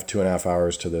drive 2.5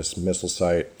 hours to this missile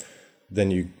site. Then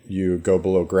you go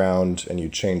below ground and you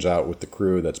change out with the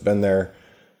crew that's been there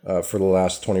for the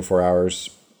last 24 hours.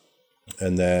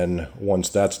 And then once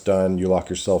that's done, you lock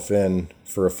yourself in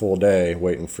for a full day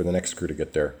waiting for the next crew to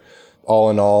get there. All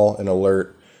in all, an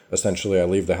alert, essentially I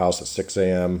leave the house at 6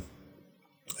 a.m.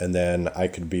 and then I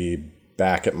could be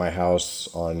back at my house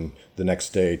on the next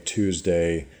day,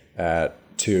 Tuesday at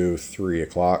 2, 3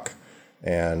 o'clock.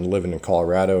 And living in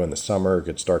Colorado in the summer, it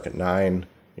gets dark at 9.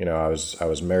 I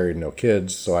was married, no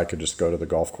kids, so I could just go to the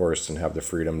golf course and have the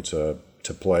freedom to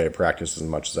play, practice as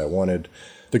much as I wanted.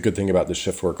 The good thing about the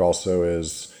shift work also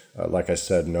is, like I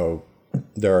said,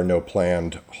 there are no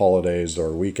planned holidays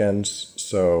or weekends.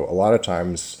 So a lot of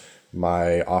times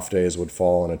my off days would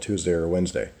fall on a Tuesday or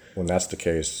Wednesday. When that's the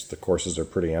case, the courses are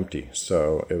pretty empty.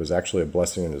 So it was actually a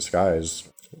blessing in disguise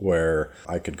where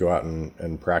I could go out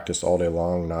and practice all day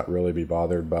long, not really be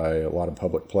bothered by a lot of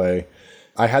public play.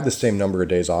 I had the same number of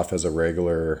days off as a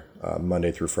regular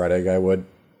Monday through Friday guy would,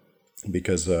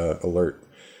 because alert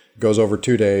goes over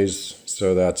 2 days,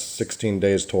 so that's 16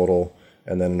 days total,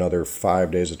 and then another 5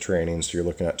 days of training, so you're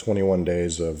looking at 21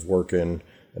 days of working,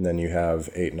 and then you have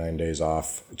 8-9 days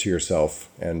off to yourself.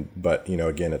 But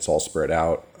again, it's all spread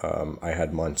out. I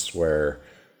had months where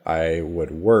I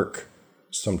would work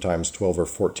sometimes 12 or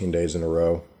 14 days in a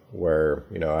row, where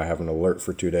I have an alert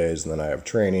for 2 days, and then I have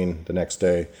training the next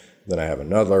day. Then I have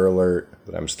another alert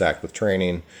that I'm stacked with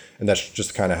training. And that's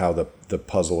just kind of how the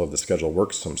puzzle of the schedule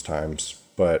works sometimes.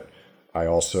 But I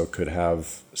also could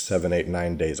have 7, 8,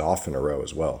 9 days off in a row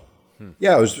as well.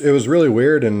 Yeah, it was really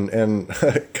weird and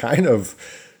kind of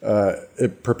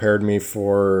it prepared me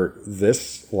for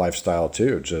this lifestyle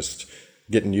too. Just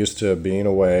getting used to being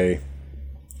away,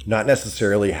 not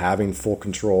necessarily having full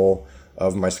control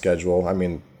of my schedule. I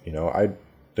mean,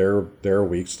 there are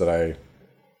weeks that I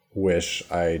wish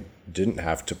I didn't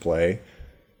have to play,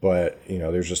 but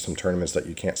there's just some tournaments that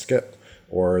you can't skip,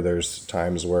 or there's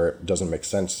times where it doesn't make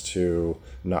sense to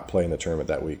not play in the tournament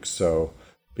that week. So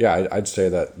yeah, I'd say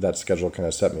that schedule kind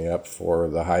of set me up for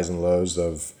the highs and lows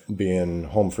of being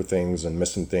home for things and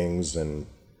missing things, and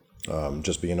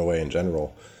just being away in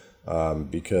general,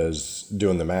 because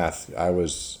doing the math, I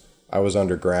was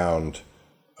underground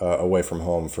away from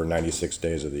home for 96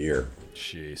 days of the year.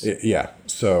 Jeez. Yeah.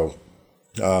 So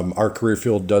our career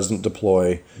field doesn't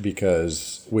deploy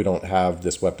because we don't have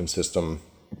this weapon system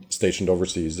stationed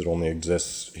overseas. It only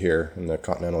exists here in the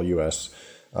continental U.S.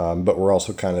 But we're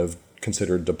also kind of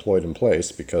considered deployed in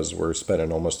place because we're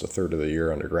spending almost a third of the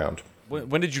year underground.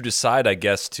 When did you decide, I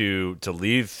guess, to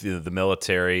leave the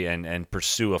military and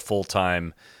pursue a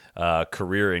full-time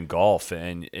career in golf?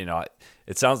 And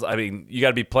it sounds, you got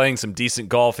to be playing some decent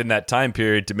golf in that time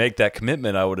period to make that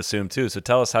commitment, I would assume too. So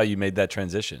tell us how you made that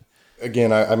transition.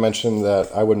 Again, I mentioned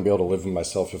that I wouldn't be able to live with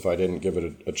myself if I didn't give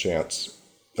it a chance.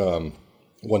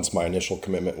 Once my initial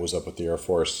commitment was up with the Air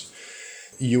Force,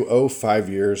 you owe 5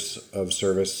 years of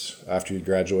service after you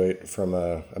graduate from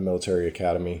a military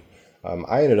academy.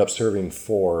 I ended up serving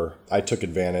 4. I took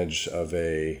advantage of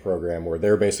a program where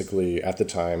they're basically, at the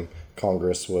time,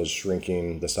 Congress was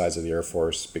shrinking the size of the Air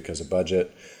Force because of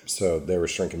budget. So they were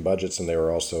shrinking budgets, and they were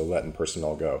also letting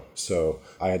personnel go. So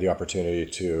I had the opportunity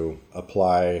to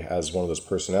apply as one of those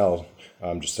personnel,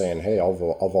 just saying, hey,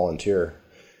 I'll volunteer.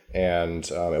 And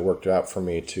it worked out for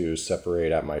me to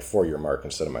separate at my 4-year mark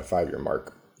instead of my 5-year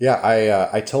mark. Yeah,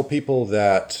 I tell people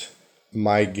that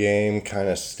my game kind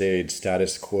of stayed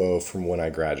status quo from when I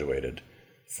graduated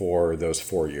for those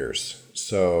 4 years.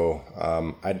 So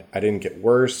I didn't get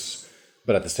worse,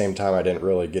 but at the same time, I didn't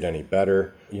really get any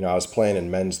better. I was playing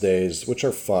in men's days, which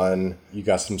are fun. You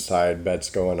got some side bets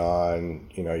going on.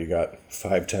 You got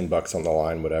 $5-10 on the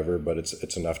line, whatever, but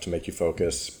it's enough to make you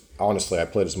focus. Honestly, I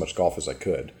played as much golf as I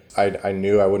could. I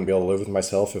knew I wouldn't be able to live with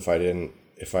myself if I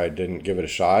didn't give it a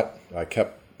shot. I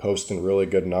kept posting really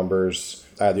good numbers.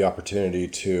 I had the opportunity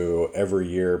to every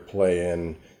year play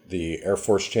in the Air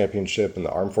Force Championship and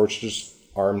the Armed Forces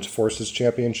Armed Forces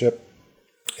Championship.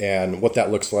 And what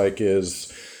that looks like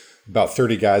is about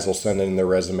 30 guys will send in their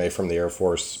resume from the Air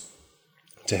Force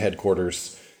to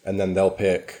headquarters, and then they'll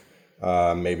pick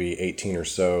maybe 18 or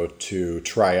so to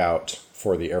try out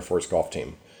for the Air Force golf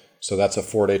team. So that's a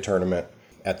 4-day tournament.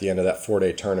 At the end of that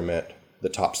 4-day tournament, the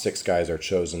top 6 guys are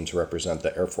chosen to represent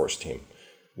the Air Force team.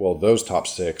 Well, those top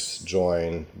 6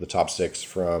 join the top 6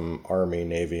 from Army,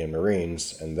 Navy, and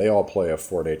Marines, and they all play a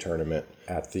 4-day tournament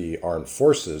at the Armed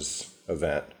Forces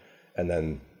event. And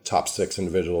then top 6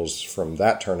 individuals from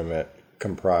that tournament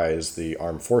comprise the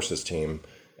Armed Forces team.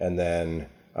 And then,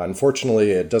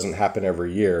 unfortunately, it doesn't happen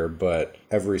every year, but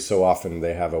every so often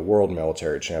they have a World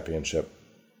Military Championship.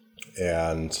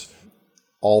 And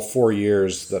all 4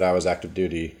 years that I was active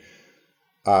duty,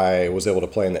 I was able to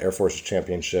play in the Air Force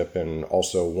Championship and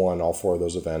also won all 4 of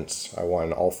those events. I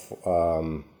won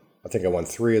I think I won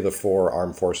 3 of the 4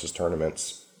 Armed Forces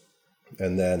tournaments.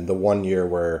 And then the 1 year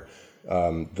where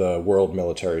the World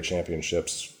Military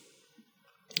Championships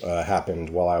happened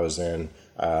while I was in,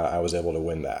 I was able to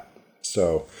win that.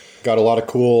 So got a lot of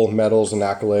cool medals and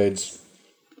accolades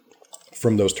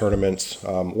from those tournaments.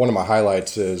 One of my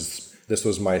highlights is this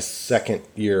was my 2nd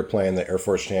year playing the Air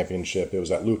Force Championship. It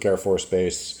was at Luke Air Force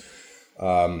Base.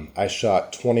 I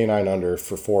shot 29 under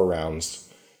for 4 rounds.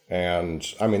 And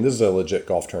I mean, this is a legit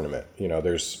golf tournament. You know,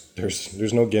 there's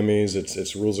no gimmies.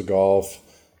 It's rules of golf,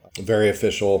 very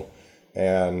official.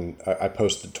 And I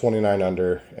posted 29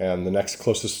 under, and the next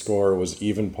closest score was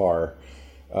even par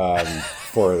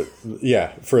for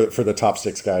the top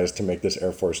 6 guys to make this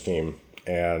Air Force team.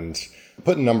 And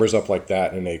putting numbers up like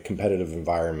that in a competitive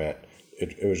environment,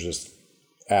 it was just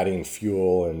adding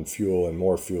fuel and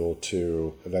more fuel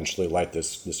to eventually light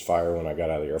this fire when I got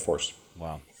out of the Air Force.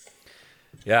 Wow.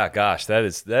 Yeah, gosh, that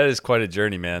is quite a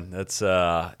journey, man. That's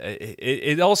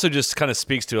it also just kind of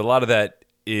speaks to a lot of that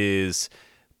is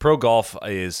pro golf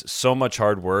is so much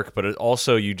hard work, but it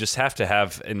also you just have to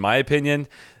have, in my opinion,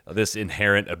 this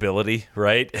inherent ability,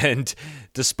 right? And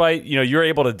despite, you're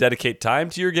able to dedicate time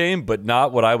to your game, but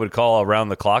not what I would call around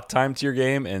the clock time to your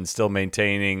game, and still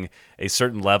maintaining a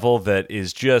certain level that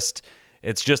is just,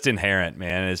 it's just inherent,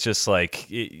 man. It's just like,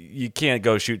 you can't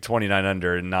go shoot 29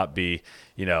 under and not be,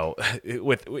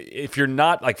 if you're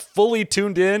not like fully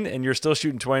tuned in and you're still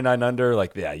shooting 29 under,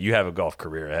 like, yeah, you have a golf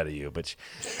career ahead of you. But,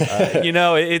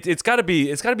 it's gotta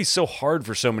be so hard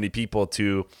for so many people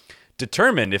to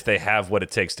determine if they have what it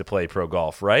takes to play pro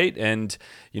golf, right? And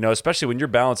especially when you're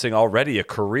balancing already a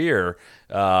career,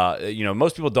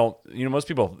 most people don't. Most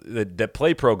people that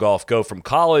play pro golf go from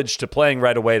college to playing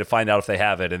right away to find out if they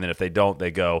have it, and then if they don't, they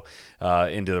go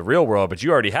into the real world. But you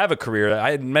already have a career.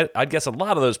 I'd guess a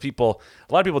lot of people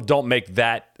don't make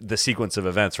that the sequence of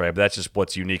events, right? But that's just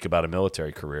what's unique about a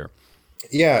military career.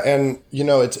 Yeah, and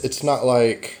it's not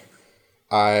like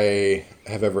I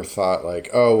have ever thought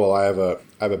like, oh, well, I have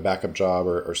a backup job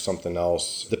or something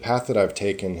else. The path that I've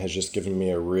taken has just given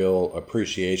me a real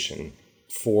appreciation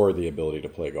for the ability to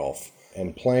play golf,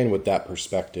 and playing with that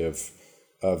perspective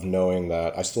of knowing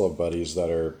that I still have buddies that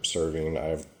are serving.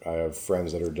 I have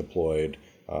friends that are deployed.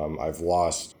 I've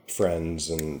lost friends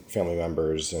and family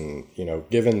members, and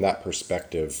given that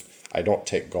perspective, I don't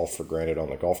take golf for granted on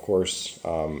the golf course,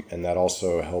 and that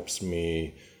also helps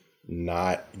me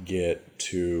not get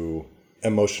too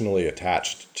emotionally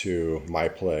attached to my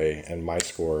play and my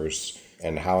scores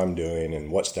and how I'm doing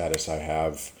and what status I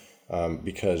have,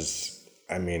 because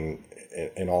I mean,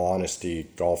 in all honesty,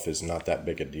 golf is not that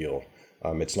big a deal.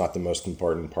 It's not the most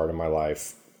important part of my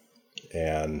life,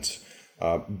 and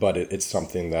but it's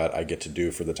something that I get to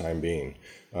do for the time being.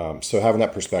 So having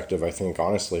that perspective, I think,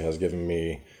 honestly, has given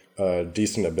me a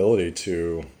decent ability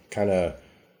to kind of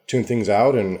tune things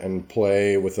out and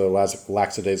play with a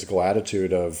lackadaisical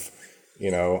attitude of,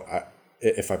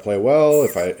 if I play well,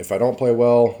 if I don't play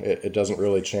well, it doesn't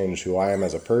really change who I am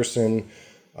as a person.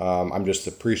 I'm just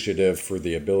appreciative for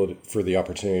the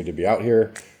opportunity to be out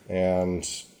here, and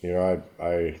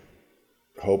I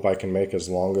hope I can make as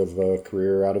long of a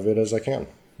career out of it as I can.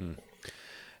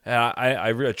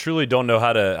 I truly don't know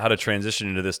how to transition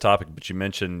into this topic, but you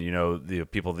mentioned the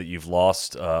people that you've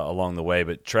lost along the way.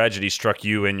 But tragedy struck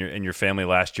you and your family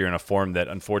last year in a form that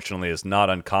unfortunately is not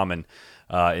uncommon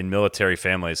in military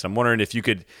families. I'm wondering if you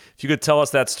could tell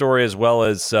us that story, as well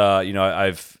as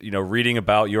I've reading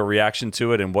about your reaction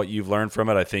to it and what you've learned from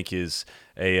it. I think has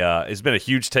been a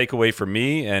huge takeaway for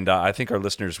me, and I think our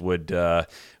listeners would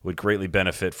greatly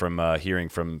benefit from hearing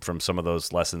from some of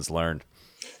those lessons learned.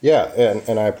 Yeah,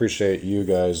 and I appreciate you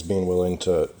guys being willing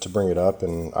to bring it up,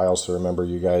 and I also remember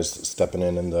you guys stepping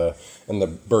in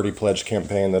the Birdie Pledge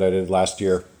campaign that I did last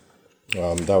year.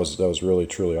 That was really,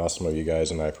 truly awesome of you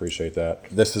guys, and I appreciate that.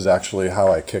 This is actually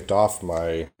how I kicked off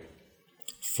my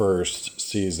first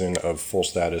season of full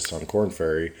status on Corn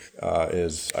Ferry.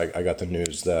 I got the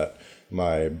news that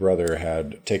my brother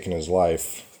had taken his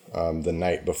life the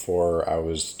night before I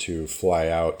was to fly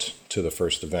out to the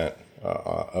first event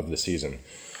of the season.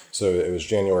 So it was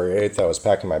January 8th. I was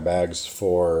packing my bags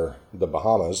for the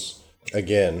Bahamas.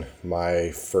 Again,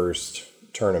 my first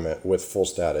tournament with full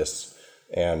status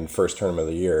and first tournament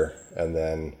of the year. And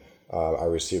then I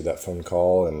received that phone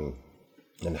call and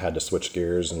had to switch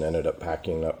gears and ended up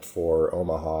packing up for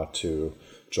Omaha to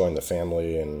join the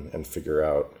family and figure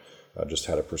out just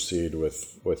how to proceed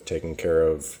with taking care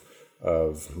of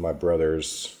my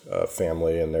brother's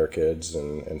family and their kids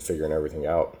and figuring everything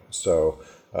out. So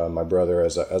my brother,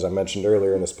 as I mentioned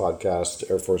earlier in this podcast,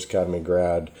 Air Force Academy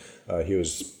grad, he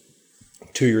was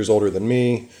 2 years older than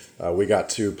me. We got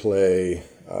to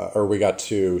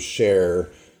share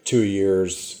 2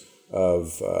 years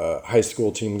of high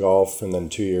school team golf and then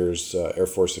 2 years Air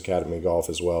Force Academy golf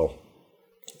as well.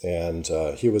 And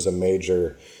he was a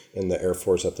major in the Air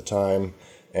Force at the time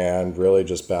and really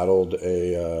just battled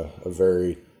a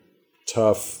very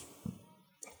tough,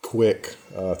 quick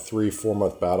 3-4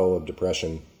 month battle of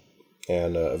depression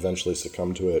and eventually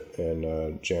succumbed to it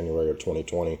in January of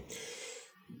 2020.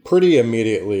 Pretty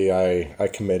immediately, I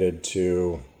committed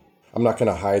to, I'm not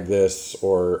going to hide this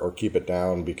or keep it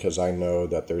down because I know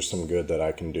that there's some good that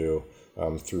I can do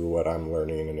through what I'm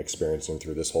learning and experiencing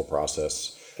through this whole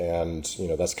process. And,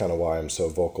 that's kind of why I'm so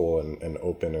vocal and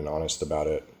open and honest about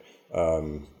it.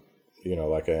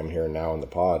 Like I am here now in the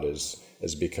pod is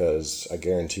because I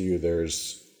guarantee you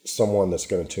there's someone that's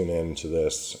going to tune into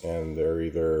this and they're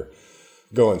either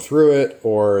going through it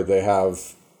or they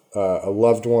have a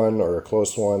loved one or a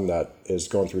close one that is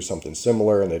going through something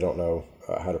similar and they don't know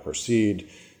how to proceed.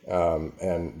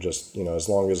 And just, as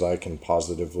long as I can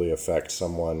positively affect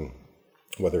someone,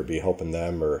 whether it be helping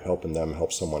them or helping them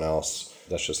help someone else,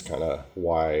 that's just kind of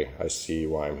why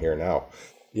I'm here now.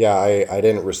 Yeah, I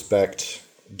didn't respect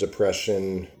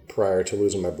depression prior to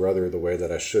losing my brother the way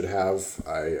that I should have.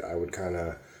 I would kind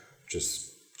of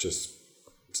just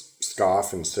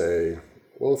scoff and say,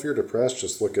 well, if you're depressed,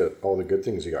 just look at all the good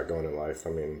things you got going in life. I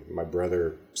mean, my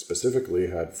brother specifically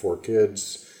had 4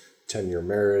 kids, 10-year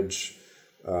marriage.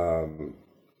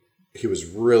 He was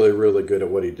really, really good at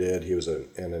what he did. He was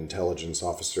an intelligence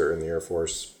officer in the Air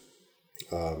Force.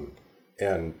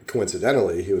 And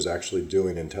coincidentally, he was actually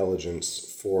doing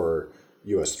intelligence for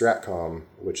U.S. Stratcom,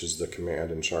 which is the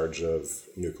command in charge of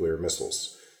nuclear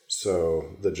missiles.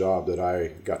 So the job that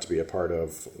I got to be a part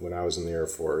of when I was in the Air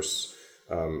Force,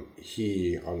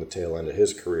 he, on the tail end of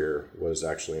his career, was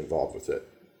actually involved with it.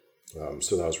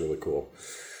 So that was really cool.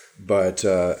 But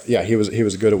he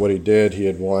was good at what he did. He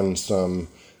had won some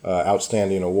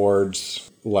outstanding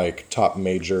awards, like top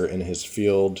major in his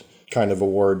field kind of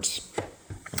awards.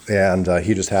 And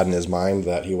he just had in his mind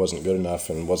that he wasn't good enough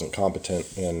and wasn't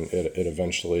competent, and it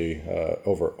eventually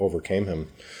overcame him.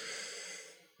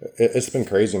 It's been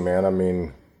crazy, man. I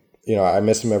mean, I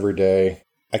miss him every day.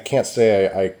 I can't say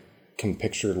I can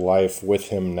picture life with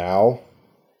him now,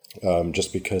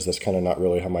 just because that's kind of not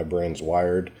really how my brain's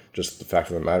wired. Just the fact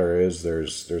of the matter is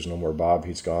there's no more Bob.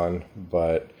 He's gone.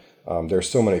 But there's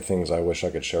so many things I wish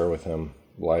I could share with him,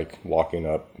 like locking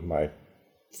up my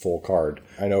full card.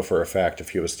 I know for a fact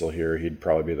if he was still here, he'd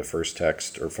probably be the first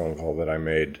text or phone call that I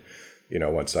made,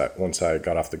 once I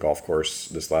got off the golf course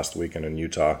this last weekend in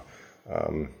Utah.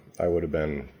 I would have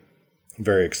been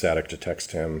very ecstatic to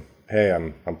text him, hey,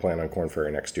 I'm planning on Corn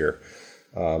Ferry next year.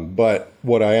 But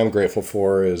what I am grateful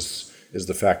for is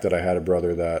the fact that I had a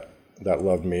brother that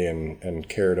loved me and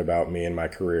cared about me and my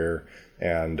career.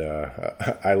 And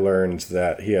I learned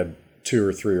that he had 2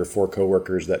 or 3 or 4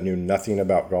 coworkers that knew nothing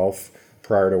about golf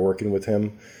prior to working with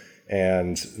him,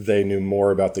 and they knew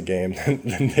more about the game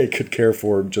than they could care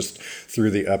for just through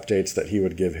the updates that he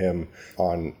would give him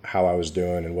on how I was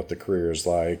doing and what the career is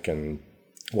like and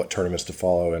what tournaments to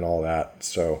follow and all that.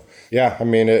 So yeah, I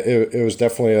mean, it was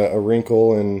definitely a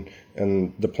wrinkle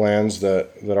in the plans that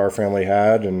our family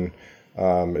had, and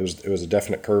it was a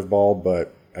definite curveball,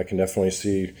 but I can definitely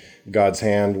see God's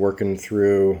hand working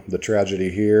through the tragedy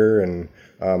here, and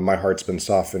my heart's been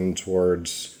softened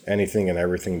towards anything and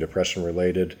everything depression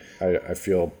related. I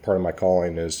feel part of my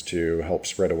calling is to help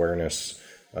spread awareness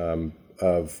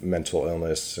of mental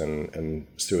illness and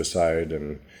suicide,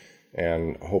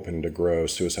 and hoping to grow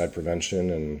suicide prevention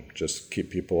and just keep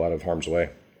people out of harm's way.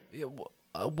 Yeah,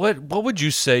 What would you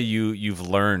say you've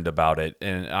learned about it?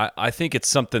 And I think it's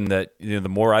something that, the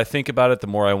more I think about it, the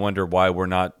more I wonder why we're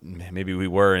not, maybe we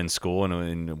were in school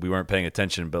and we weren't paying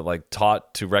attention, but like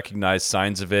taught to recognize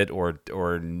signs of it,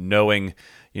 or knowing,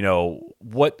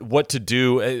 what to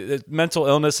do. Mental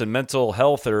illness and mental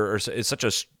health is such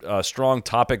a strong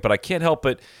topic, but I can't help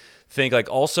but think, like,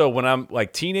 also when I'm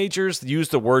like, teenagers use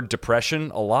the word depression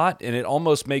a lot, and it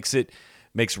almost makes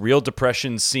real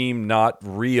depression seem not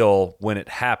real when it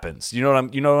happens. You know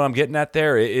what I'm getting at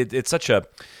there? It's such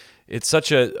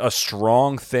a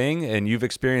strong thing, and you've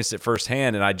experienced it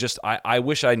firsthand. And I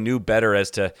wish I knew better as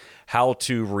to how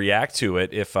to react to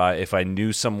it if I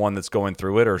knew someone that's going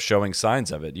through it or showing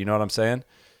signs of it. You know what I'm saying?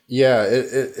 Yeah,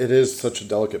 it is such a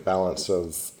delicate balance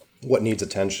of what needs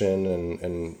attention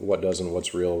and what doesn't,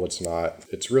 what's real, what's not.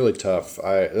 It's really tough.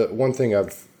 One thing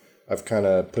I've kind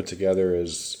of put together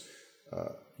is,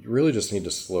 you really just need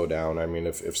to slow down. I mean,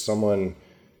 if someone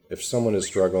is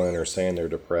struggling or saying they're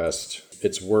depressed,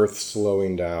 it's worth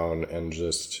slowing down and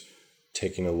just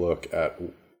taking a look at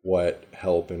what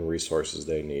help and resources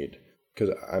they need.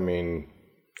 Because, I mean,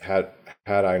 had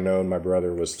I known my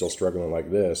brother was still struggling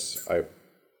like this, I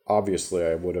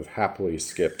would have happily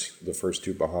skipped the first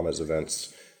two Bahamas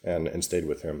events and stayed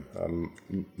with him.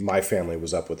 My family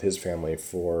was up with his family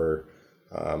for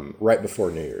right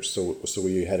before New Year's. So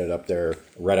we headed up there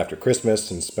right after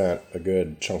Christmas and spent a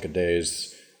good chunk of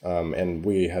days. And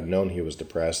we had known he was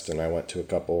depressed, and I went to a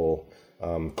couple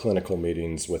clinical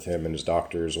meetings with him and his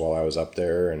doctors while I was up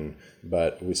there.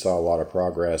 But we saw a lot of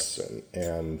progress,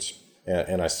 and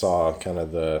I saw kind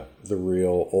of the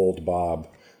real old Bob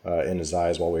in his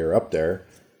eyes while we were up there.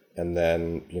 And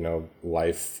then,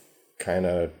 life kind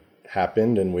of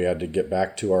happened, and we had to get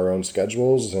back to our own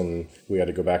schedules, and we had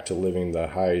to go back to living the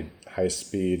high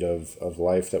speed of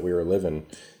life that we were living.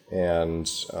 And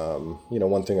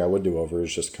one thing I would do over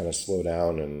is just kind of slow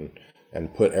down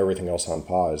and put everything else on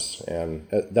pause. And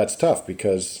that's tough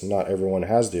because not everyone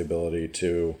has the ability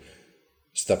to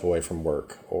step away from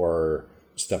work or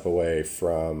step away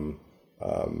from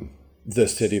the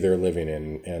city they're living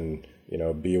in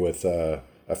and be with a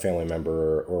family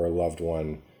member or a loved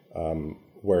one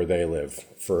where they live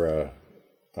for a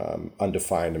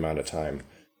undefined amount of time.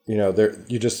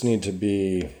 You just need to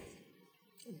be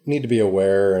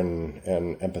aware and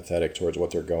empathetic towards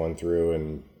what they're going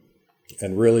through,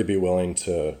 and really be willing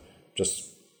to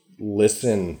just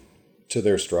listen to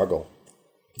their struggle.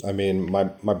 I mean,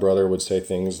 my brother would say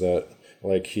things that,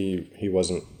 like, he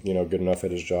wasn't good enough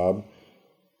at his job.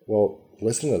 Well,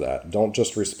 listen to that. Don't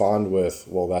just respond with,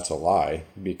 well, that's a lie,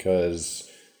 because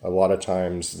a lot of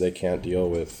times they can't deal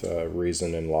with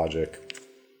reason and logic.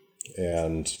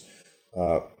 And,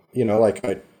 like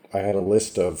I had a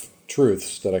list of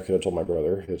truths that I could have told my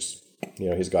brother. It's,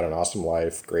 he's got an awesome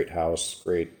life, great house,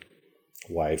 great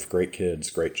wife, great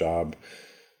kids, great job,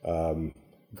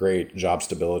 great job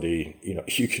stability.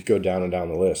 You could go down and down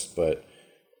the list, but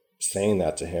saying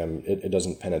that to him, it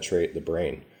doesn't penetrate the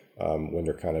brain when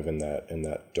they're kind of in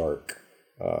that dark,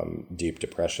 deep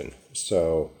depression.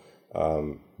 So,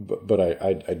 but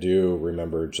I do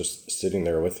remember just sitting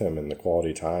there with him and the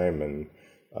quality time, and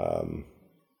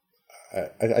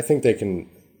I think they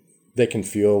can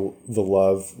feel the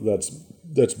love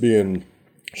that's being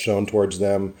shown towards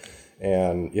them,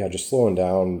 and just slowing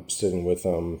down, sitting with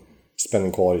them,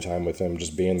 spending quality time with him,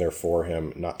 just being there for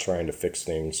him, not trying to fix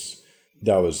things.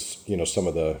 That was some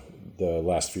of the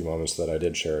last few moments that I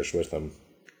did cherish with him.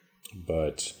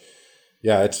 But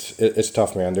yeah, it's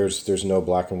tough, man. There's no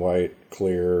black and white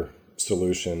clear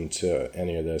solution to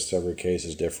any of this. Every case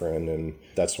is different, and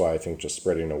that's why I think just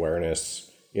spreading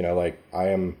awareness.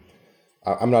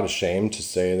 I'm not ashamed to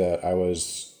say that I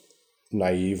was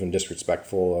naive and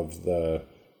disrespectful of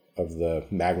the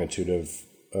magnitude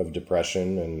of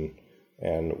depression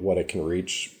and what it can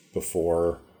reach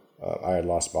before I had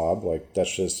lost Bob. Like,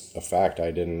 that's just a fact.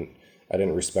 I didn't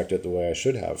respect it the way I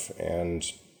should have, and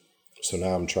so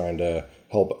now I'm trying to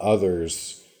help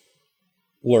others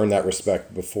learn that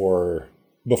respect before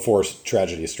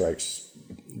tragedy strikes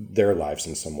their lives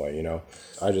in some way.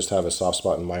 I just have a soft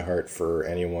spot in my heart for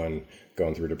anyone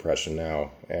going through depression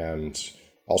now, and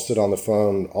I'll sit on the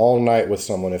phone all night with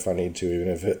someone if I need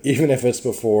to, even if it's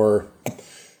before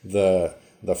the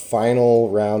final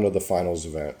round of the finals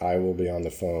event. I will be on the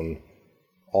phone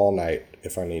all night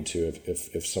if I need to.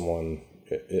 If someone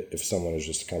is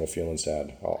just kind of feeling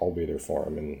sad, I'll be there for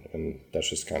them, and that's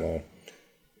just kind of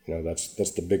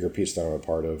that's the bigger piece that I'm a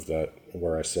part of. That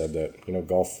where I said that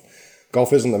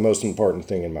golf isn't the most important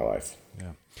thing in my life.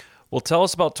 Yeah. Well, tell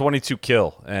us about 22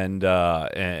 Kill and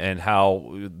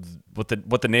how what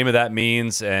the name of that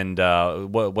means and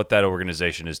what that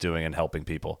organization is doing and helping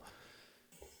people.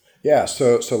 Yeah,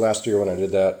 so last year when I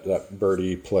did that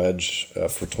birdie pledge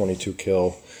for 22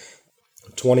 Kill,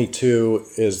 22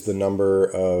 is the number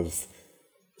of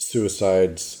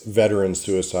veteran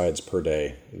suicides per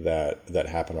day that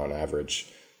happen on average.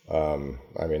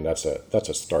 I mean, that's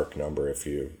a stark number if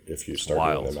you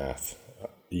start doing the math.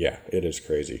 Yeah, it is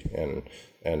crazy. And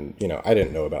I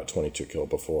didn't know about 22 Kill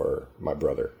before my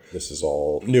brother. This is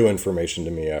all new information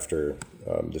to me after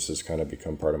this has kind of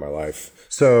become part of my life.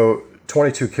 So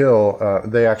 22 Kill,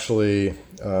 they actually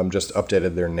just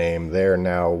updated their name. They are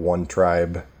now One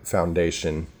Tribe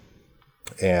Foundation.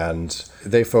 And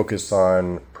they focus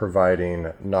on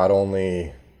providing not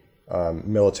only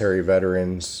military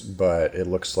veterans, but it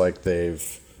looks like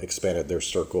they've expanded their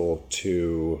circle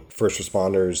to first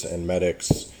responders and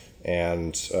medics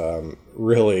and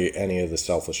really any of the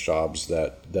selfless jobs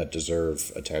that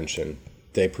deserve attention.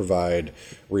 They provide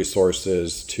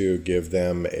resources to give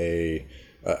them a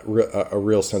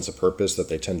real sense of purpose that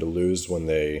they tend to lose when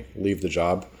they leave the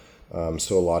job.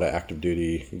 So a lot of active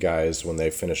duty guys, when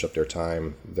they finish up their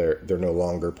time, they're no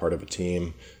longer part of a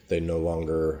team. They no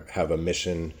longer have a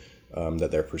mission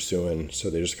that they're pursuing. So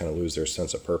they just kind of lose their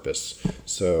sense of purpose.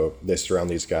 So they surround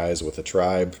these guys with a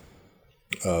tribe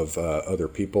of other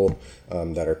people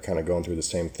that are kind of going through the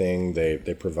same thing.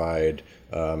 They provide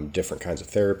different kinds of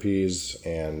therapies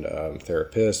and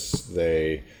therapists.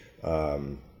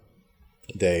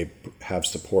 They have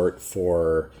support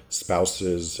for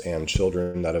spouses and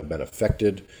children that have been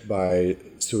affected by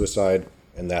suicide,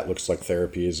 and that looks like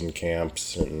therapies and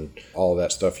camps and all of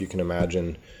that stuff you can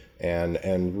imagine.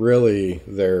 And really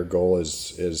their goal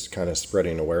is kind of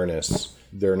spreading awareness.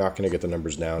 They're not going to get the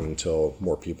numbers down until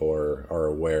more people are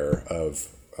aware of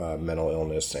mental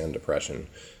illness and depression.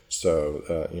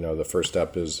 So the first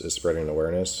step is spreading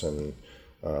awareness, and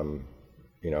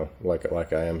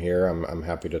like I am here, I'm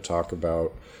happy to talk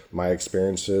about my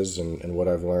experiences and what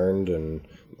I've learned, and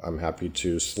I'm happy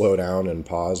to slow down and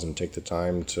pause and take the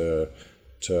time to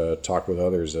talk with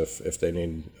others if they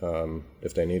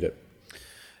need it.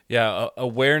 Yeah,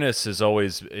 awareness is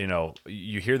always,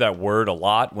 you hear that word a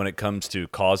lot when it comes to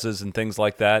causes and things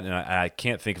like that, and I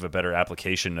can't think of a better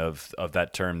application of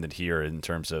that term than here in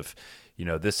terms of,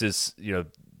 this is,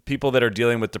 people that are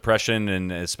dealing with depression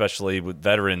and especially with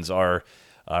veterans are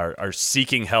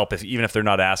seeking help, even if they're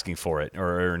not asking for it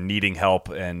or needing help,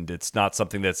 and it's not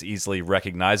something that's easily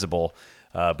recognizable.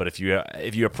 But if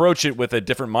you approach it with a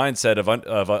different mindset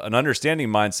of an understanding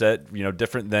mindset,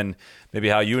 different than maybe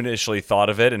how you initially thought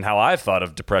of it and how I've thought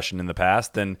of depression in the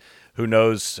past, then who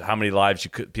knows how many lives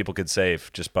people could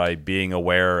save just by being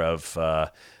aware of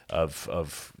the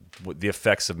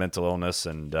effects of mental illness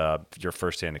and your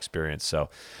firsthand experience. So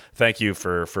thank you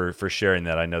for sharing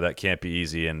that. I know that can't be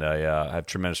easy, and I have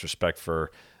tremendous respect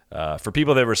for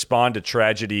people that respond to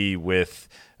tragedy with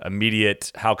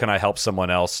immediate, how can I help someone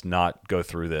else not go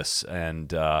through this?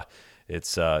 And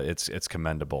it's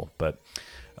commendable. But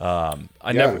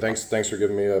thanks for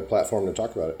giving me a platform to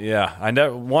talk about it. Yeah, I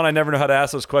never know how to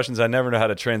ask those questions. I never know how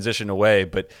to transition away.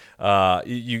 But I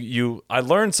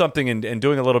learned something in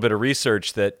doing a little bit of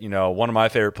research that one of my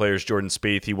favorite players, Jordan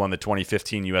Spieth, he won the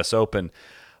 2015 U.S. Open.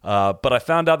 But I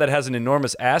found out that has an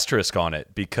enormous asterisk on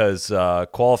it because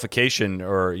qualification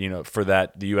for the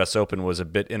U.S. Open was a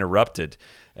bit interrupted.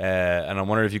 And I'm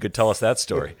wondering if you could tell us that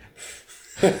story.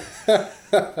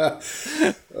 Oh,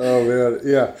 man.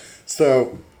 Yeah.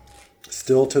 So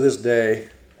still to this day,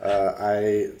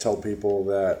 I tell people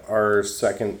that our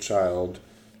second child,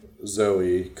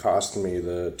 Zoe, cost me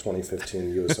the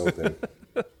 2015 U.S. Open.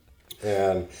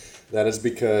 And that is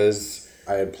because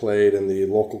I had played in the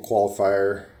local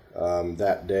qualifier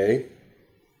that day.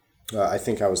 I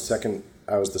think I was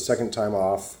the second time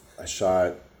off. I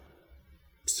shot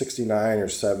 69 or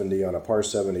 70 on a par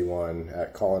 71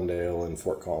 at Collindale in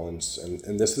Fort Collins.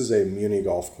 And this is a muni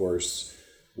golf course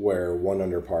where 1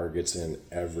 under par gets in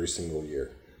every single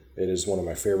year. It is one of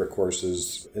my favorite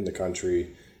courses in the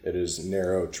country. It is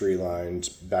narrow, tree-lined,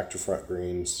 back-to-front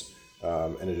greens,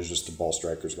 and it is just a ball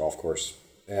striker's golf course.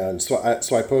 And so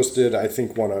I posted, I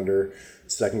think, 1 under,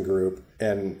 second group,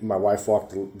 and my wife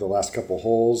walked the last couple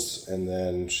holes, and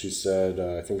then she said,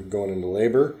 I think I'm going into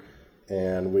labor,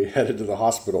 and we headed to the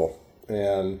hospital.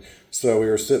 And so we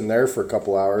were sitting there for a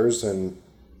couple hours, and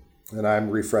I'm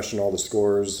refreshing all the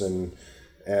scores, and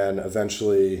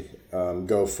eventually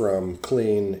go from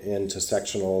clean into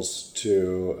sectionals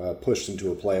to pushed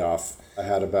into a playoff. I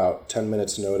had about 10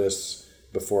 minutes notice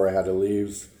before I had to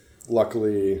leave.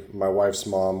 Luckily, my wife's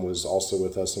mom was also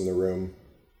with us in the room,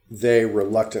 they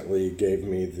reluctantly gave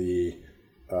me the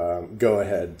go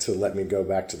ahead to let me go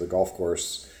back to the golf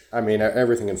course. I mean,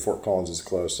 everything in Fort Collins is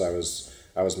close. I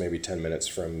was maybe 10 minutes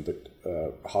from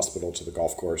the hospital to the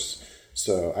golf course.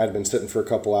 So I'd been sitting for a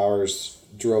couple hours,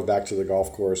 drove back to the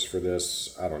golf course for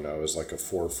this. I don't know, it was like a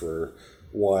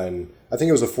 4-for-1. I think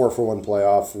it was a 4-for-1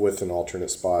 playoff with an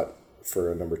alternate spot for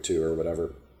a number 2 or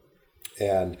whatever.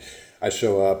 And I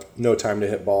show up, no time to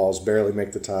hit balls, barely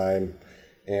make the time,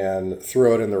 and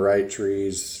throw it in the right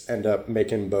trees, end up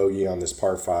making bogey on this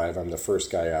par 5. I'm the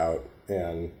first guy out.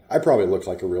 And I probably look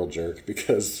like a real jerk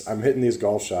because I'm hitting these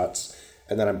golf shots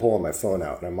and then I'm pulling my phone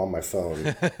out and I'm on my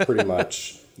phone pretty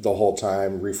much the whole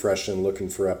time, refreshing, looking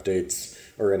for updates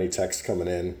or any text coming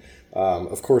in.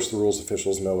 Of course, the rules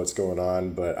officials know what's going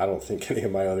on, but I don't think any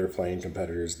of my other playing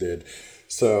competitors did.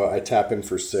 So I tap in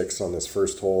for 6 on this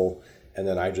first hole, and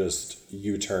then I just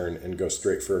U-turn and go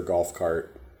straight for a golf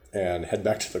cart and head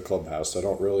back to the clubhouse. I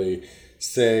don't really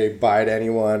say bye to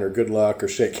anyone or good luck or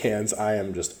shake hands. I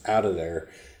am just out of there.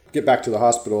 Get back to the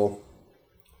hospital.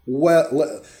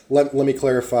 Well, let me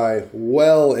clarify,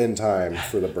 well in time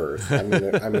for the birth. I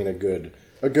mean a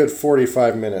good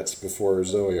 45 minutes before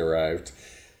Zoe arrived.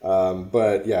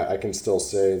 But yeah, I can still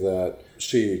say that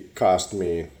she cost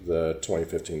me the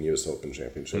 2015 U.S. Open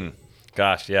Championship.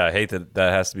 Gosh, yeah, I hate that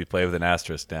has to be played with an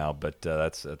asterisk now, but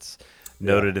that's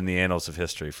noted in the annals of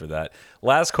history for that.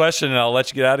 Last question, and I'll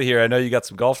let you get out of here. I know you got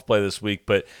some golf to play this week,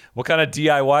 but what kind of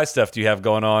DIY stuff do you have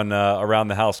going on around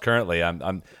the house currently?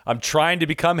 I'm trying to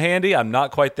become handy. I'm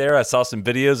not quite there. I saw some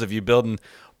videos of you building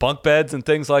bunk beds and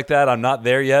things like that. I'm not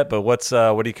there yet, but what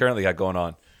do you currently got going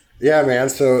on? Yeah, man.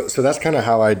 So that's kind of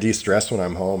how I de-stress when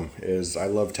I'm home. Is I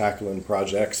love tackling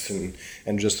projects and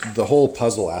just the whole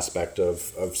puzzle aspect of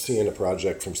seeing a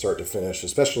project from start to finish,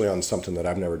 especially on something that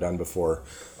I've never done before,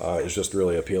 is just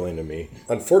really appealing to me.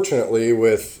 Unfortunately,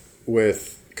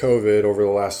 with COVID over the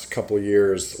last couple of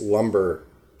years, lumber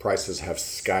prices have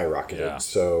skyrocketed. Yeah.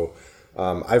 So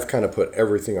I've kind of put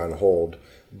everything on hold.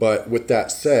 But with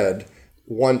that said,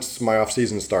 once my off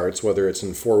season starts, whether it's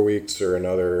in 4 weeks or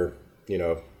another,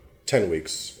 10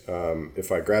 weeks,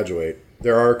 if I graduate,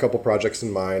 there are a couple projects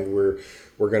in mind. We're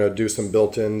going to do some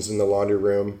built-ins in the laundry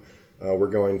room. We're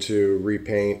going to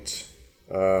repaint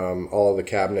all of the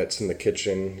cabinets in the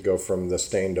kitchen, go from the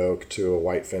stained oak to a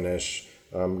white finish.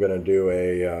 I'm going to do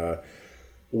a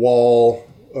wall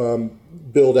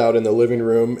build out in the living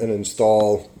room and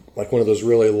install like one of those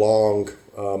really long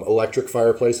electric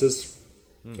fireplaces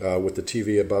with the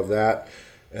TV above that.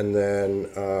 And then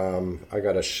I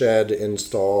got a shed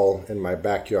install in my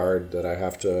backyard that I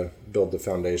have to build the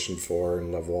foundation for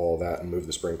and level all that and move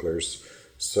the sprinklers.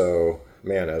 So,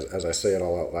 man, as I say it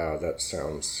all out loud, that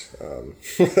sounds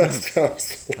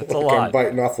That's like a lot. I'm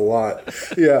biting off a lot.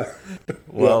 Yeah.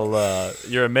 Well,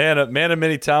 you're a man of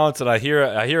many talents, and I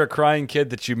hear a crying kid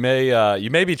that you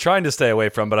may be trying to stay away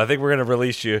from, but I think we're going to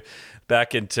release you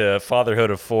back into fatherhood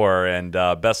of 4, and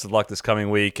best of luck this coming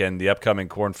week and the upcoming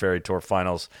Korn Ferry Tour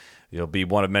Finals. You'll be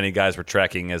one of many guys we're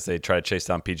tracking as they try to chase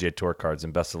down PGA Tour cards,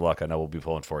 and best of luck. I know we'll be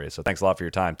pulling for you. So thanks a lot for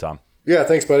your time, Tom. Yeah,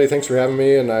 thanks, buddy. Thanks for having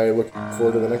me, and I look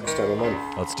forward to the next time I'm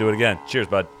on. Let's do it again. Cheers,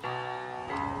 bud.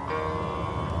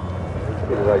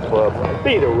 Be the right club.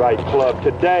 Be the right club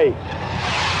today.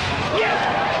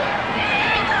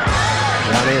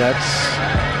 Johnny, that's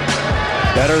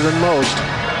better than most.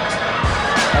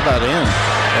 How about in?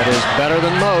 That is better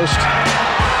than most.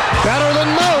 Better than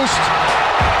most.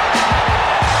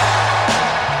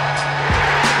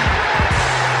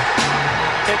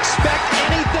 Expect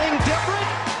any